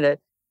presented it.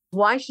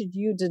 Why should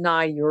you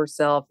deny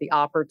yourself the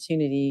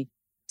opportunity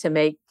to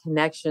make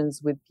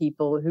connections with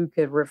people who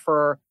could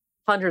refer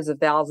hundreds of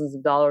thousands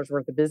of dollars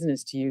worth of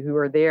business to you, who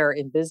are there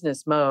in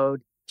business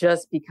mode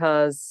just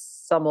because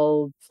some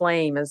old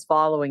flame is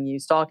following you,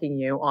 stalking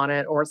you on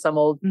it, or some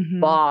old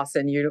boss,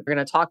 and you're going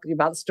to talk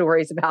about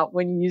stories about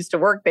when you used to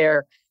work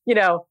there?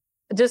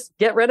 Just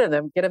get rid of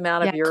them, get them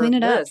out of your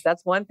list.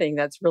 That's one thing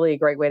that's really a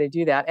great way to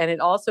do that. And it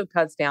also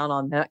cuts down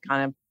on that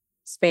kind of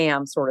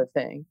spam sort of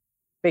thing,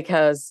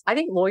 because I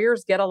think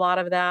lawyers get a lot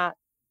of that,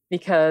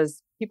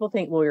 because people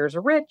think lawyers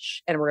are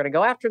rich and we're going to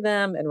go after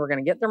them and we're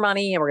going to get their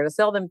money and we're going to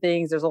sell them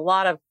things. There's a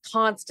lot of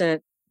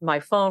constant,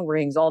 my phone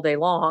rings all day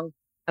long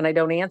and I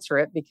don't answer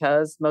it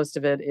because most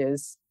of it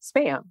is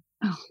spam.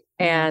 Oh,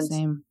 and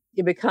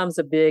it becomes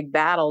a big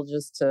battle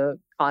just to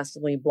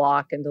constantly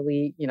block and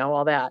delete,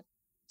 all that.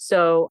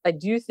 So I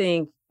do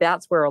think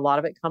that's where a lot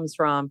of it comes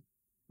from.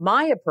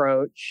 My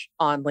approach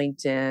on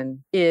LinkedIn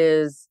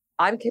is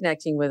I'm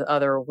connecting with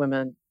other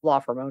women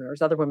law firm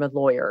owners, other women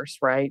lawyers,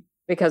 right?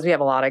 Because we have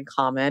a lot in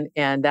common,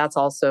 and that's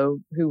also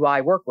who I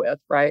work with,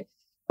 right?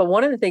 But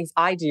one of the things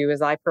I do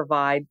is I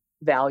provide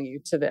value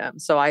to them.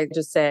 So I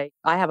just say,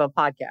 I have a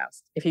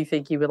podcast. If you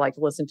think you would like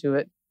to listen to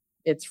it,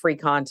 it's free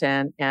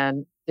content,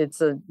 and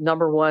it's a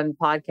 #1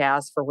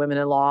 podcast for women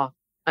in law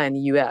in the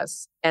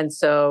US. And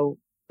so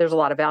there's a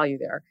lot of value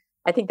there.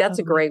 I think that's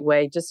a great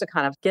way just to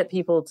kind of get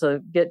people to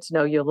get to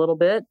know you a little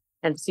bit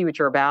and see what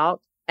you're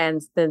about,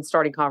 and then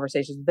starting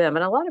conversations with them.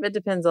 And a lot of it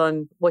depends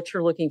on what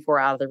you're looking for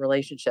out of the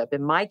relationship.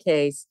 In my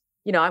case,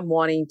 I'm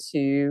wanting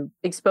to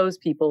expose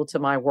people to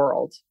my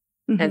world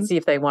and see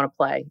if they want to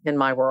play in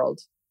my world.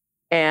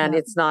 And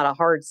it's not a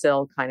hard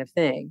sell kind of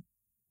thing.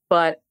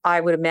 But I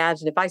would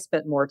imagine if I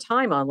spent more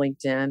time on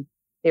LinkedIn,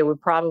 it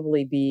would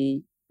probably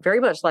be very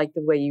much like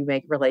the way you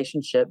make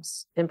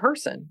relationships in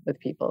person with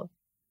people.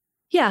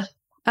 Yeah,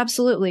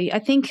 absolutely. I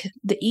think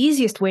the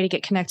easiest way to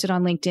get connected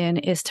on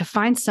LinkedIn is to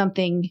find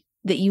something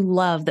that you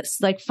love, that's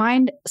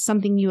find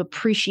something you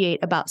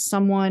appreciate about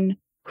someone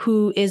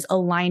who is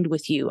aligned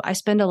with you. I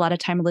spend a lot of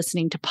time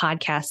listening to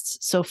podcasts.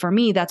 So for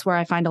me, that's where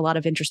I find a lot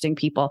of interesting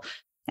people.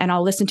 And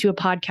I'll listen to a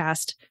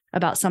podcast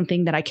about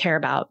something that I care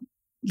about.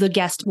 The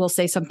guest will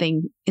say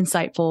something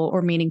insightful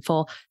or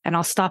meaningful, and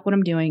I'll stop what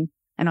I'm doing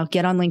and I'll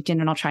get on LinkedIn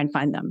and I'll try and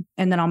find them.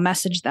 And then I'll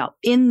message them.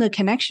 In the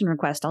connection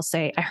request, I'll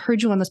say, I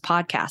heard you on this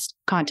podcast,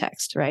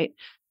 context, right?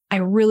 I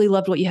really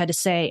loved what you had to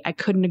say. I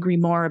couldn't agree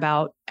more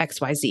about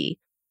XYZ.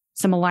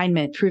 Some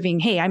alignment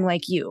proving, hey, I'm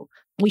like you.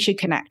 We should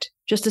connect.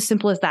 Just as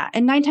simple as that.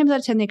 And 9 times out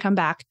of 10, they come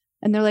back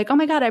and they're like, oh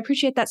my God, I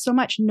appreciate that so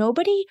much.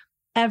 Nobody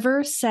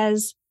ever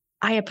says,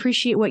 I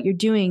appreciate what you're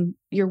doing.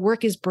 Your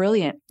work is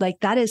brilliant.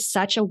 That is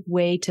such a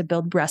way to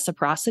build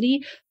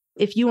reciprocity.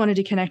 If you wanted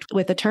to connect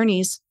with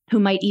attorneys who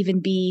might even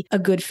be a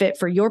good fit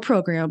for your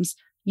programs,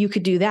 you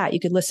could do that. You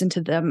could listen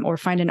to them or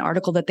find an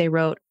article that they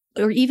wrote,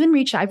 or even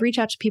I've reached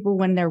out to people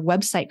when their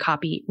website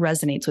copy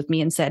resonates with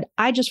me and said,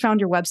 I just found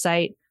your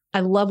website. I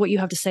love what you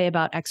have to say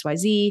about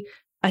XYZ.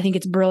 I think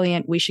it's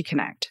brilliant. We should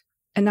connect.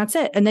 And that's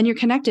it. And then you're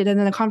connected. And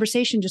then the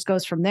conversation just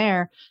goes from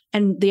there.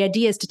 And the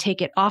idea is to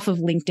take it off of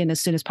LinkedIn as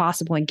soon as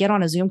possible and get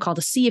on a Zoom call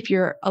to see if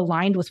you're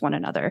aligned with one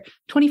another.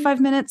 25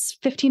 minutes,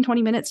 15,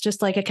 20 minutes,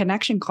 just like a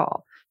connection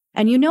call.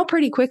 And you know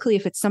pretty quickly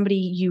if it's somebody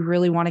you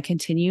really want to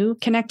continue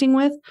connecting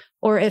with,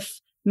 or if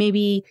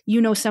maybe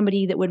you know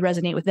somebody that would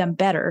resonate with them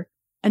better.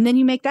 And then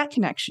you make that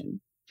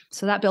connection.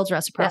 So that builds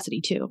reciprocity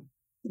too.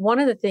 One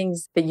of the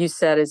things that you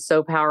said is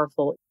so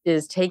powerful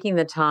is taking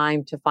the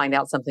time to find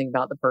out something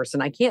about the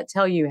person. I can't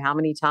tell you how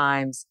many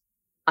times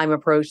I'm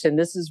approached, and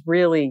this is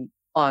really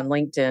on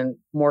LinkedIn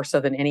more so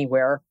than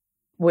anywhere,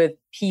 with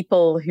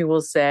people who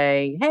will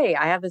say, hey,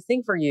 I have this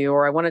thing for you,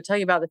 or I want to tell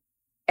you about it.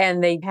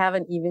 And they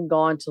haven't even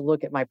gone to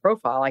look at my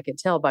profile. I could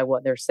tell by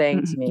what they're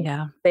saying to me.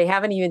 Yeah. They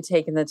haven't even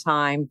taken the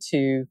time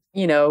to,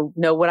 know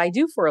what I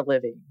do for a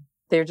living.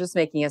 They're just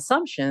making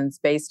assumptions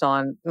based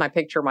on my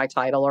picture, my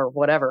title, or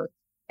whatever.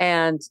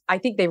 And I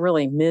think they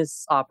really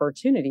miss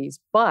opportunities.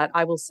 But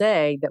I will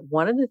say that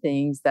one of the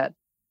things that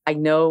I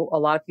know a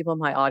lot of people in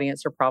my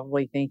audience are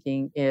probably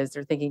thinking is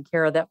they're thinking,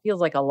 Cara, that feels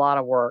like a lot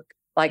of work.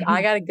 Like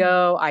I got to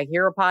go, I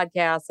hear a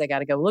podcast, I got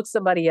to go look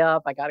somebody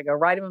up, I got to go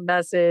write them a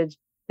message.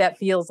 That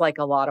feels like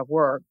a lot of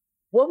work.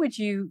 What would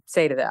you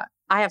say to that?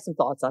 I have some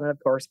thoughts on it, of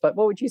course, but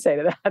what would you say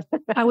to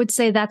that? I would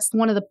say that's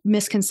one of the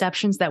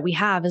misconceptions that we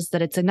have is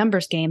that it's a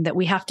numbers game, that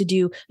we have to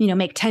do,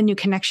 make 10 new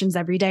connections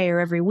every day or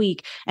every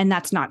week. And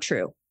that's not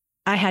true.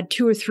 I had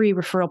 2 or 3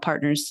 referral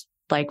partners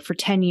like for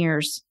 10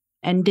 years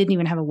and didn't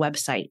even have a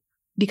website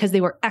because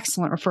they were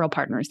excellent referral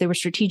partners. They were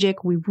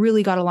strategic. We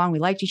really got along. We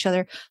liked each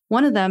other.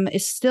 One of them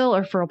is still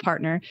a referral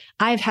partner.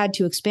 I've had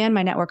to expand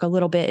my network a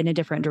little bit in a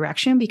different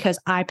direction because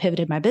I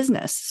pivoted my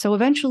business. So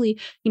eventually,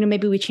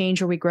 maybe we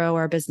change or we grow,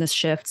 our business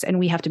shifts and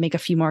we have to make a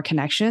few more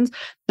connections,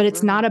 but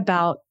it's not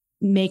about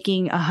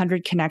making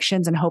 100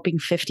 connections and hoping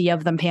 50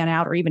 of them pan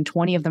out or even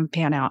 20 of them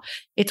pan out.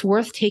 It's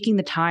worth taking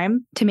the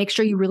time to make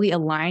sure you really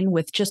align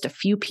with just a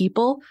few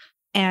people,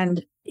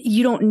 and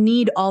you don't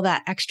need all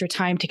that extra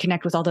time to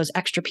connect with all those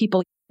extra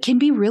people. It can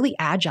be really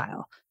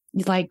agile.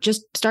 Like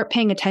just start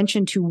paying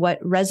attention to what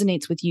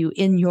resonates with you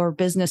in your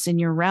business, in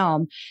your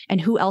realm,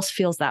 and who else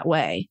feels that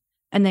way,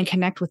 and then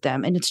connect with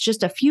them. And it's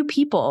just a few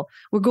people.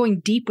 We're going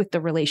deep with the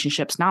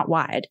relationships, not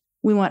wide.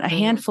 We want a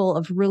handful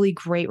of really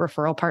great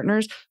referral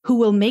partners who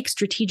will make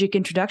strategic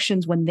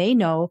introductions when they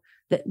know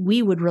that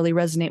we would really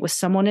resonate with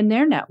someone in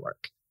their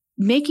network.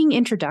 Making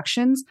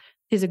introductions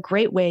is a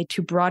great way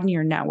to broaden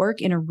your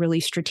network in a really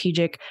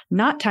strategic,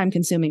 not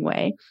time-consuming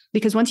way.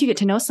 Because once you get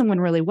to know someone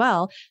really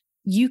well,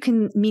 you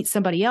can meet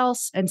somebody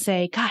else and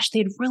say, gosh,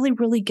 they'd really,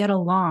 really get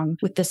along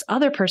with this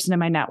other person in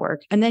my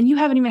network. And then you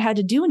haven't even had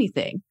to do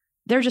anything.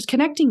 They're just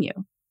connecting you.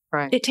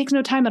 Right. It takes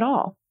no time at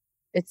all.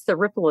 It's the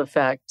ripple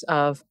effect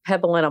of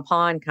pebble in a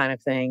pond kind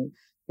of thing.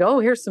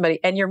 Oh, here's somebody.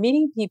 And you're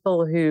meeting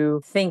people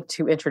who think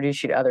to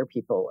introduce you to other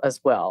people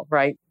as well,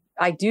 right?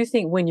 I do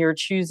think when you're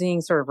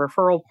choosing sort of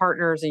referral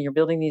partners and you're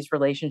building these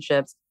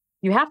relationships,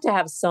 you have to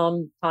have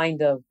some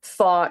kind of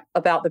thought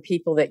about the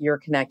people that you're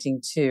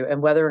connecting to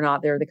and whether or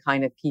not they're the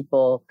kind of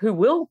people who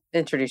will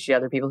introduce you to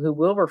other people, who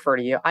will refer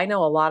to you. I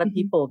know a lot of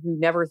people who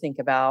never think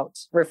about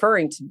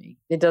referring to me.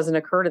 It doesn't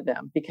occur to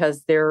them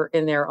because they're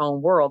in their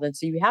own world. And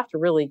so you have to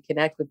really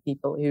connect with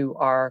people who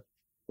are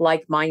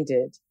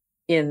like-minded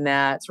in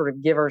that sort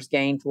of giver's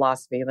gain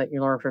philosophy that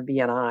you learn from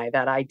BNI,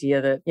 that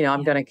idea that,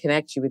 I'm going to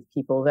connect you with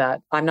people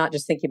that I'm not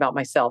just thinking about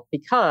myself,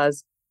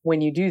 because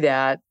when you do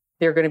that,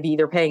 they're going to be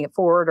either paying it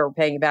forward or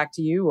paying it back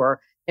to you or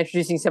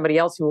introducing somebody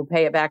else who will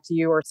pay it back to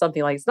you or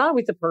something like. It's not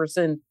always the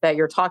person that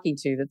you're talking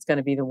to that's going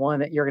to be the one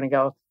that you're going to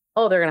go,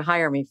 oh, they're going to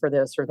hire me for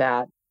this or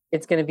that.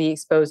 It's going to be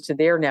exposed to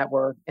their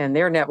network and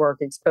their network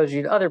exposes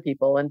you to other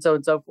people and so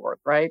forth,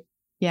 right?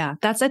 Yeah,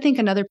 that's, I think,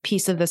 another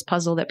piece of this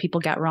puzzle that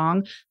people get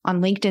wrong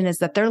on LinkedIn is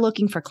that they're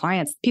looking for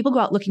clients. People go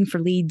out looking for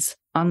leads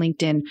on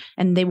LinkedIn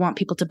and they want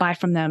people to buy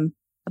from them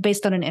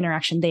based on an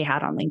interaction they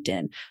had on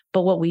LinkedIn.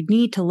 But what we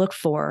need to look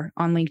for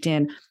on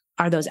LinkedIn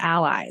are those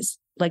allies,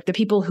 like the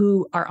people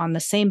who are on the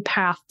same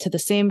path to the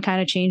same kind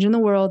of change in the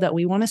world that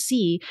we want to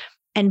see.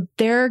 And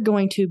they're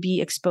going to be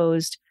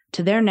exposed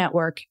to their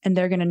network and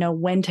they're going to know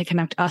when to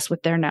connect us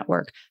with their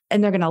network.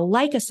 And they're going to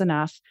like us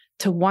enough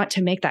to want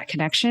to make that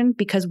connection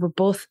because we're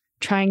both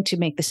trying to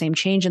make the same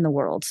change in the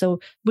world. So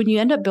when you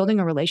end up building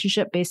a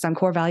relationship based on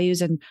core values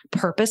and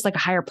purpose, like a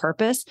higher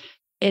purpose,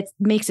 it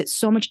makes it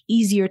so much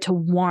easier to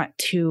want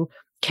to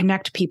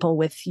connect people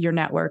with your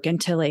network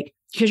and to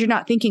because you're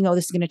not thinking, oh,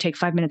 this is going to take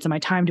 5 minutes of my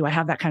time. Do I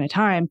have that kind of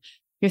time?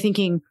 You're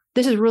thinking,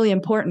 this is really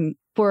important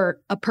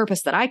for a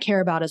purpose that I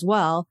care about as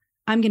well.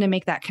 I'm going to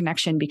make that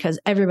connection because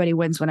everybody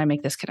wins when I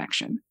make this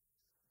connection.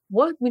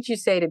 What would you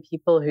say to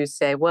people who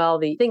say, well,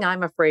 the thing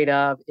I'm afraid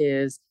of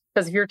is,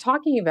 because if you're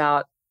talking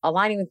about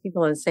aligning with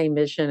people in the same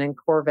mission and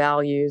core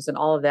values and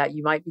all of that,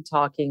 you might be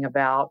talking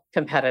about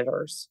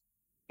competitors.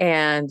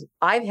 And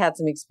I've had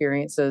some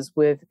experiences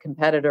with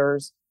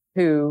competitors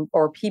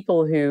or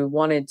people who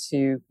wanted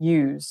to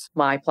use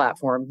my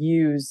platform,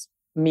 use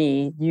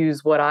me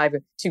use what I've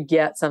to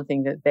get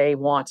something that they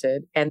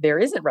wanted. And there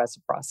isn't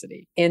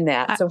reciprocity in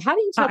that. So how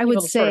do you tell I would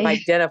people to sort of say,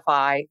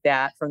 identify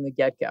that from the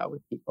get-go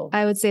with people?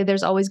 I would say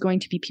there's always going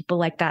to be people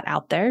like that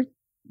out there.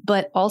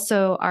 But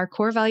also our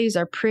core values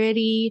are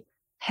pretty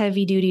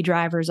heavy duty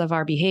drivers of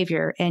our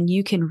behavior. And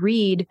you can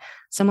read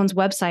someone's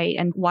website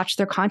and watch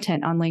their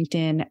content on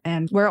LinkedIn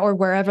and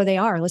wherever they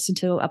are, listen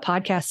to a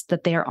podcast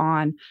that they're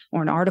on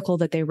or an article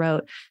that they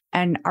wrote.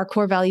 And our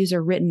core values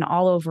are written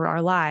all over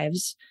our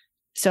lives.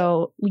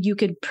 So you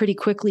could pretty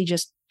quickly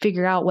just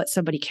figure out what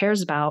somebody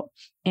cares about.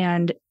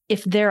 And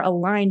if they're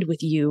aligned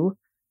with you,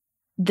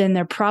 then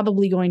they're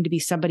probably going to be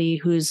somebody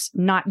who's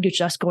not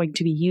just going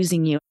to be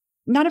using you.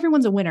 Not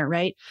everyone's a winner,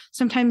 right?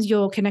 Sometimes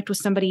you'll connect with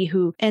somebody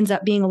who ends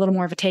up being a little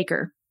more of a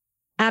taker.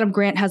 Adam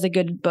Grant has a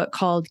good book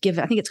called Give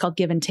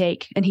and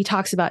Take. And he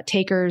talks about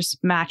takers,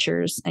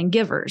 matchers, and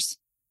givers.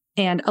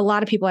 And a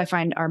lot of people I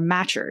find are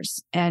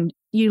matchers. And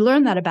you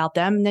learn that about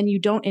them, and then you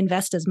don't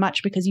invest as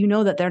much because you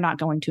know that they're not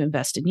going to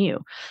invest in you.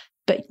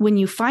 But when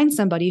you find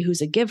somebody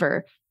who's a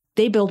giver,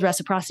 they build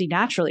reciprocity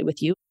naturally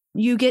with you.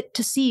 You get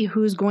to see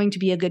who's going to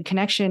be a good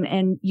connection,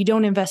 and you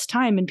don't invest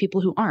time in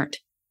people who aren't.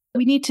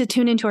 We need to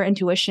tune into our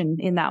intuition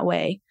in that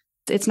way.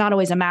 It's not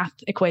always a math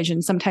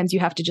equation. Sometimes you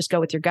have to just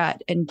go with your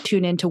gut and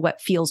tune into what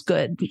feels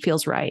good,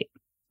 feels right.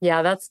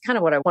 Yeah, that's kind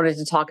of what I wanted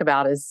to talk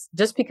about is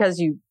just because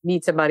you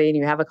meet somebody and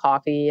you have a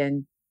coffee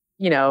and,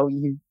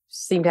 you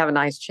seem to have a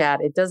nice chat,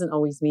 it doesn't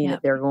always mean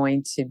that they're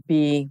going to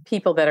be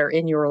people that are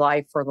in your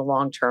life for the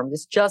long term.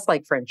 It's just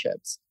like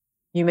friendships.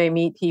 You may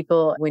meet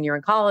people when you're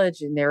in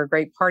college and they're a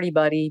great party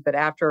buddy, but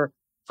after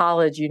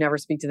college, you never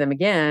speak to them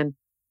again.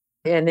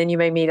 And then you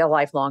may meet a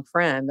lifelong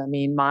friend. I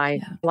mean, my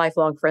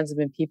lifelong friends have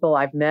been people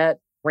I've met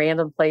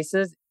random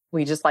places.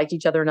 We just liked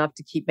each other enough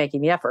to keep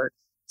making the effort.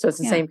 So it's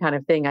the same kind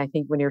of thing, I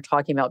think, when you're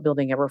talking about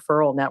building a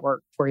referral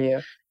network for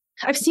you.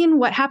 I've seen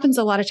what happens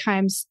a lot of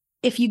times.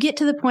 If you get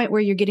to the point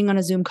where you're getting on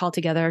a Zoom call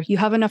together, you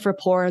have enough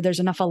rapport, there's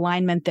enough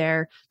alignment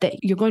there that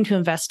you're going to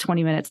invest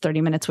 20 minutes,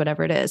 30 minutes,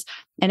 whatever it is.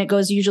 And it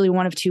goes usually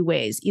one of two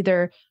ways.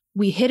 Either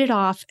we hit it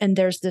off and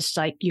there's this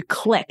you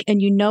click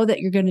and you know that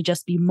you're going to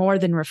just be more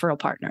than referral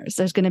partners.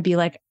 There's going to be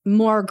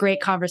more great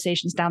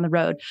conversations down the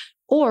road.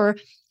 Or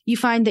you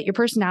find that your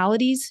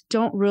personalities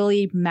don't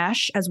really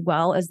mesh as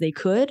well as they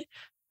could.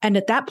 And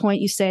at that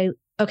point you say,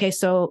 okay,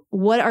 so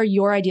what are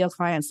your ideal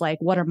clients like?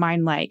 What are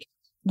mine like?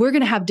 We're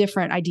going to have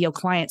different ideal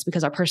clients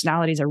because our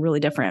personalities are really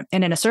different.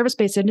 And in a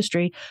service-based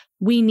industry,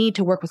 we need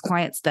to work with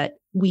clients that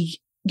we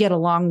get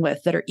along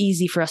with, that are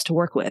easy for us to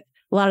work with.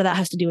 A lot of that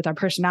has to do with our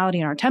personality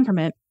and our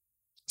temperament.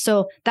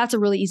 So that's a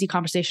really easy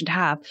conversation to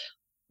have.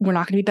 We're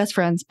not going to be best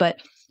friends, but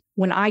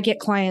when I get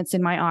clients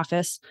in my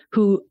office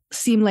who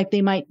seem like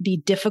they might be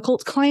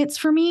difficult clients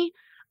for me,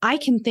 I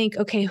can think,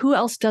 okay, who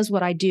else does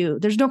what I do?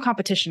 There's no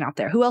competition out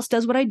there. Who else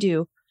does what I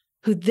do,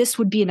 who this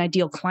would be an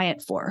ideal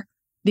client for?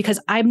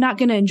 Because I'm not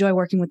going to enjoy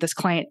working with this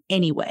client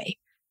anyway.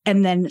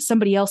 And then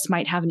somebody else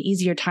might have an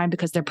easier time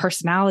because their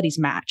personalities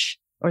match,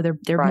 or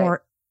they're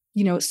more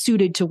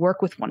suited to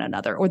work with one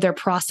another, or their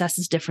process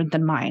is different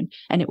than mine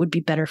and it would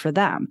be better for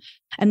them.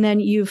 And then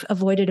you've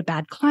avoided a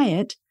bad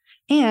client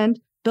and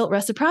built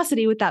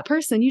reciprocity with that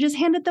person. You just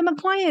handed them a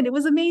client. It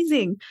was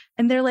amazing.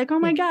 And they're like, oh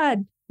my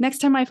God, next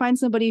time I find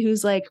somebody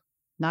who's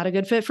not a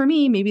good fit for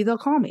me, maybe they'll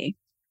call me.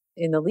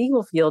 In the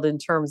legal field, in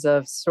terms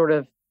of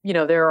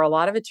there are a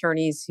lot of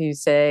attorneys who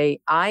say,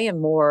 I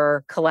am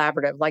more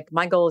collaborative.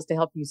 My goal is to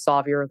help you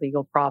solve your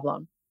legal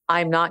problem.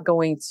 I'm not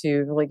going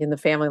to, in the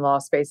family law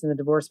space, in the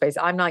divorce space,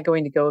 I'm not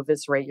going to go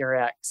eviscerate your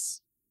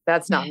ex.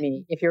 That's not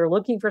me. If you're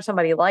looking for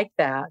somebody like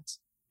that,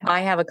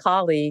 I have a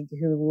colleague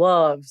who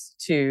loves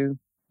to,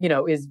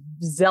 is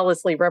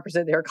zealously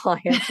represent their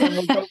clients and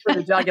will go for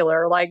the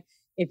jugular.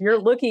 If you're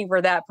looking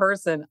for that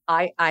person,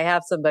 I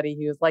have somebody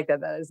who is like that.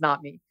 That is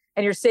not me.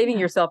 And you're saving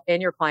yourself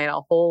and your client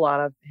a whole lot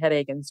of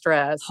headache and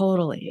stress.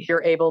 Totally. If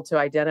you're able to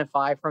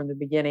identify from the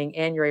beginning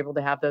and you're able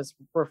to have those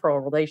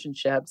referral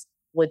relationships.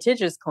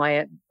 Litigious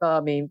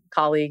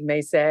colleague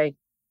may say,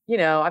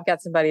 I've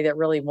got somebody that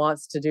really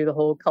wants to do the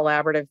whole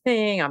collaborative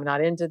thing. I'm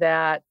not into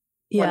that.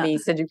 Let me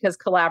send you, because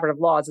collaborative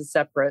law is a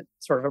separate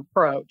sort of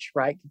approach,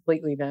 right?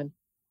 Completely then.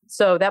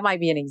 So that might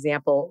be an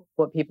example of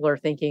what people are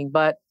thinking.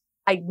 But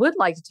I would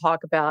like to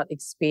talk about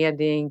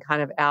expanding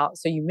kind of out.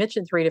 So you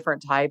mentioned 3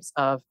 different types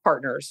of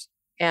partners.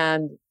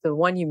 And the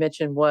one you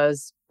mentioned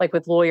was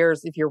with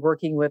lawyers, if you're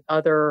networking with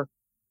other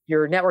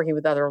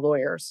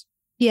lawyers.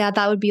 Yeah,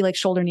 that would be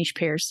shoulder niche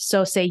peers.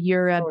 So say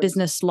you're a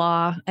business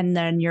law and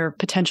then your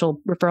potential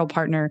referral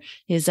partner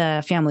is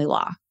a family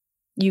law.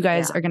 You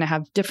guys are going to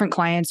have different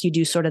clients. You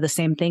do sort of the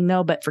same thing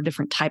though, but for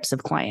different types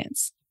of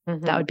clients.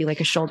 Mm-hmm. That would be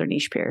a shoulder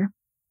niche peer.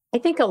 I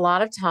think a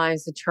lot of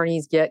times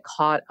attorneys get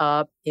caught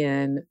up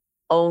in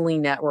only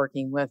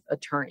networking with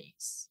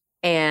attorneys.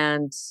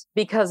 And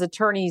because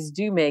attorneys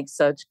do make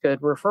such good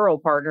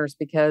referral partners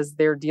because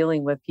they're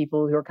dealing with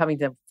people who are coming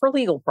to them for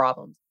legal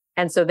problems.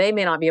 And so they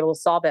may not be able to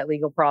solve that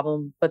legal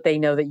problem, but they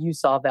know that you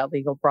solve that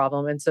legal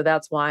problem. And so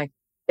that's why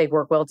they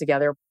work well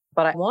together.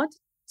 But I want to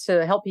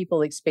to help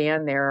people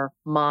expand their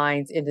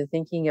minds into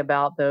thinking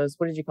about those,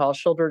 what did you call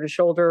shoulder to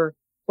shoulder?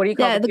 What do you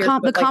call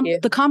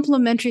the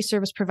complementary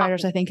service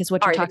providers, I think is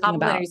what you're talking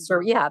about.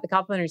 The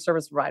complementary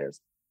service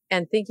providers.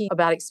 And thinking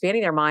about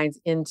expanding their minds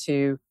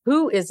into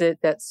who is it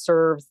that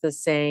serves the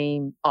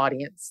same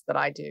audience that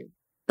I do?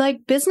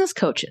 Like business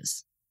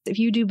coaches. If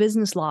you do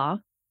business law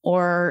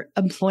or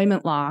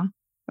employment law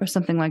or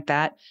something like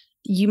that,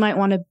 you might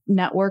want to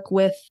network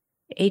with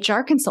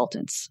HR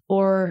consultants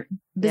or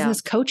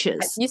business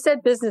coaches. You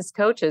said business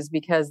coaches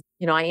because,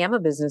 I am a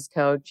business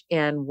coach.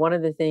 And one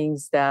of the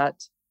things that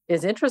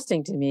is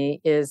interesting to me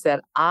is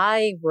that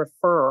I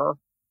refer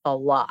a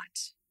lot.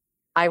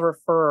 I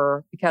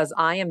refer because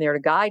I am there to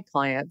guide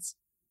clients.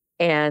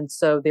 And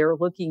so they're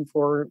looking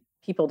for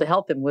people to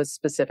help them with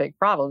specific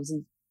problems.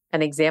 And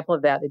an example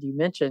of that you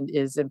mentioned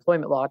is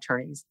employment law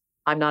attorneys.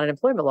 I'm not an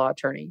employment law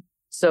attorney.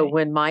 So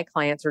when my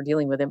clients are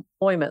dealing with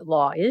employment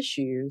law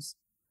issues,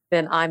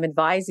 then I'm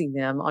advising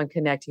them on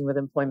connecting with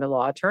employment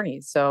law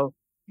attorneys. So,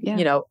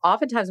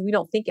 oftentimes we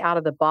don't think out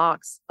of the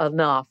box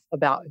enough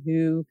about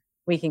who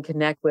we can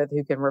connect with,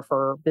 who can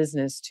refer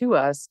business to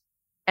us.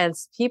 And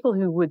people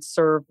who would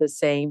serve the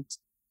same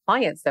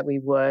clients that we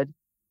would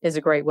is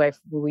a great way.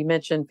 We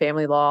mentioned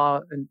family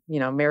law and,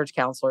 marriage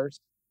counselors,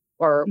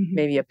 or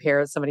maybe a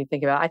pair that somebody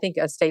think about. I think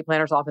estate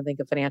planners often think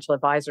of financial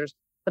advisors,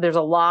 but there's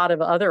a lot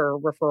of other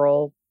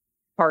referral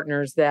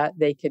partners that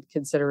they could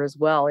consider as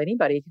well.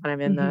 Anybody kind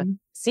of in the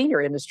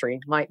senior industry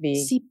might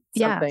be something,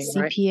 CPAs,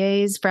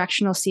 right?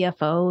 fractional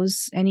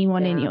CFOs,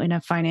 anyone in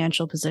a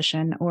financial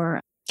position,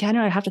 or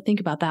I have to think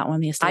about that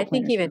one. The estate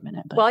planners for a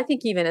minute. But. Well, I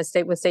think even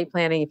with estate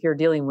planning, if you're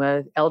dealing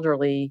with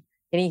elderly,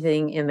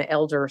 anything in the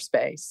elder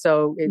space,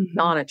 so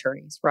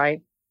non-attorneys,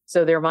 right?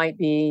 So there might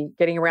be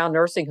getting around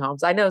nursing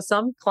homes. I know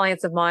some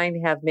clients of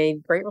mine have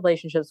made great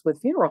relationships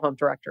with funeral home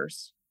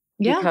directors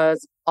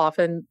because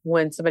often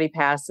when somebody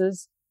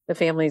passes, the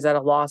family's at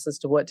a loss as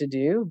to what to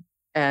do.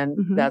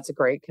 And that's a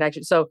great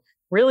connection. So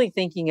really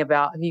thinking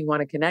about who you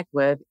want to connect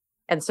with.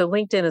 And so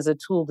LinkedIn is a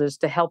tool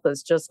just to help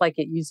us, just like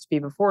it used to be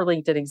before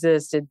LinkedIn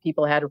existed.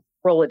 People had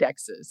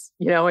Rolodexes,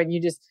 and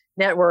you just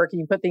network and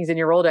you put things in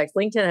your Rolodex.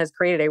 LinkedIn has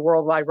created a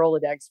worldwide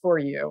Rolodex for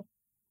you.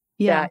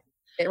 Yeah.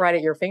 Right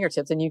at your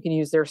fingertips. And you can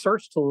use their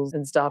search tools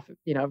and stuff,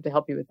 to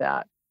help you with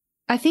that.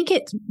 I think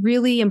it's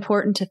really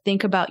important to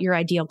think about your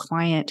ideal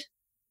client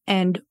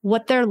and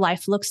what their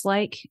life looks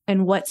like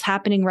and what's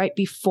happening right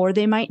before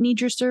they might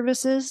need your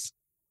services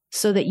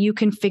so that you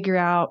can figure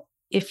out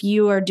if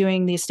you are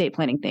doing the estate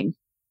planning thing.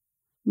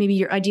 Maybe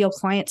your ideal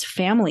client's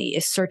family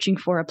is searching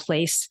for a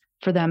place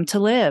for them to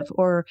live,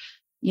 or,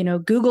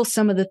 Google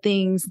some of the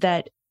things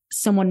that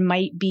someone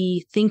might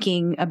be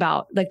thinking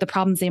about, like the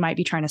problems they might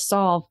be trying to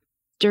solve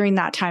during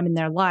that time in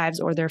their lives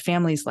or their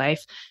family's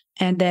life,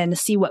 and then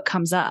see what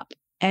comes up.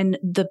 And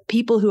the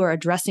people who are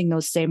addressing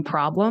those same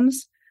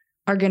problems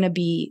are going to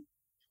be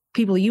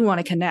people you want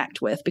to connect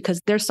with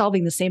because they're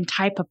solving the same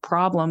type of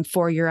problem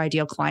for your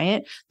ideal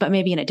client, but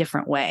maybe in a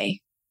different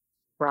way,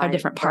 a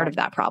different part of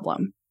that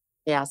problem.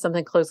 Yeah,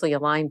 something closely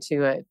aligned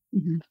to it.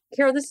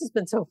 Cara, this has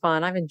been so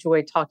fun. I've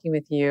enjoyed talking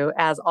with you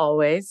as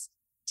always.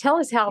 Tell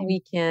us how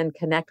we can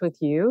connect with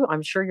you.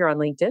 I'm sure you're on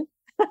LinkedIn.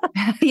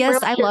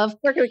 Yes, where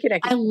can we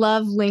connect? I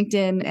love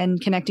LinkedIn and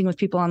connecting with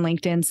people on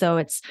LinkedIn. So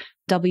it's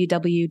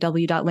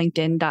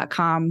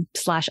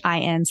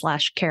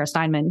www.linkedin.com/in/Cara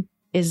Steinmann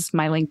is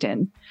my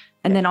LinkedIn.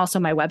 And then also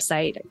my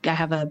website. I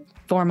have a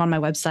form on my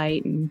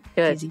website. And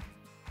Good. It's easy.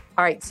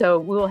 All right. So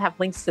we will have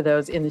links to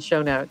those in the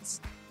show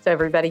notes. So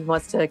everybody who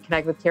wants to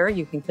connect with Cara,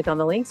 you can click on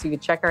the links. You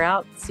can check her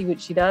out, see what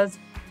she does,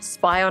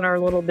 spy on her a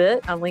little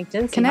bit on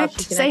LinkedIn.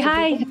 Connect, say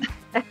hi.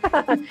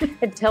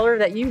 And tell her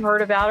that you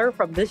heard about her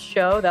from this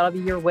show. That'll be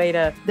your way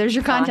to There's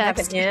your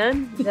context. Have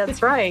an in.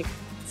 That's right.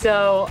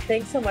 So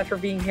thanks so much for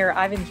being here.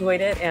 I've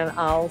enjoyed it, and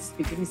I'll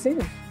speak with you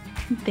soon.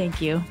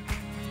 Thank you.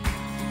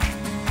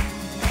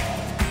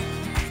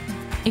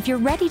 If you're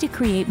ready to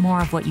create more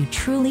of what you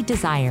truly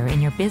desire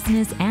in your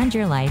business and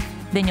your life,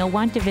 then you'll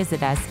want to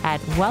visit us at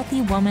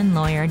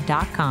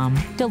wealthywomanlawyer.com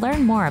to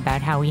learn more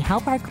about how we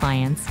help our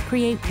clients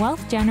create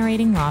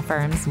wealth-generating law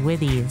firms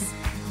with ease.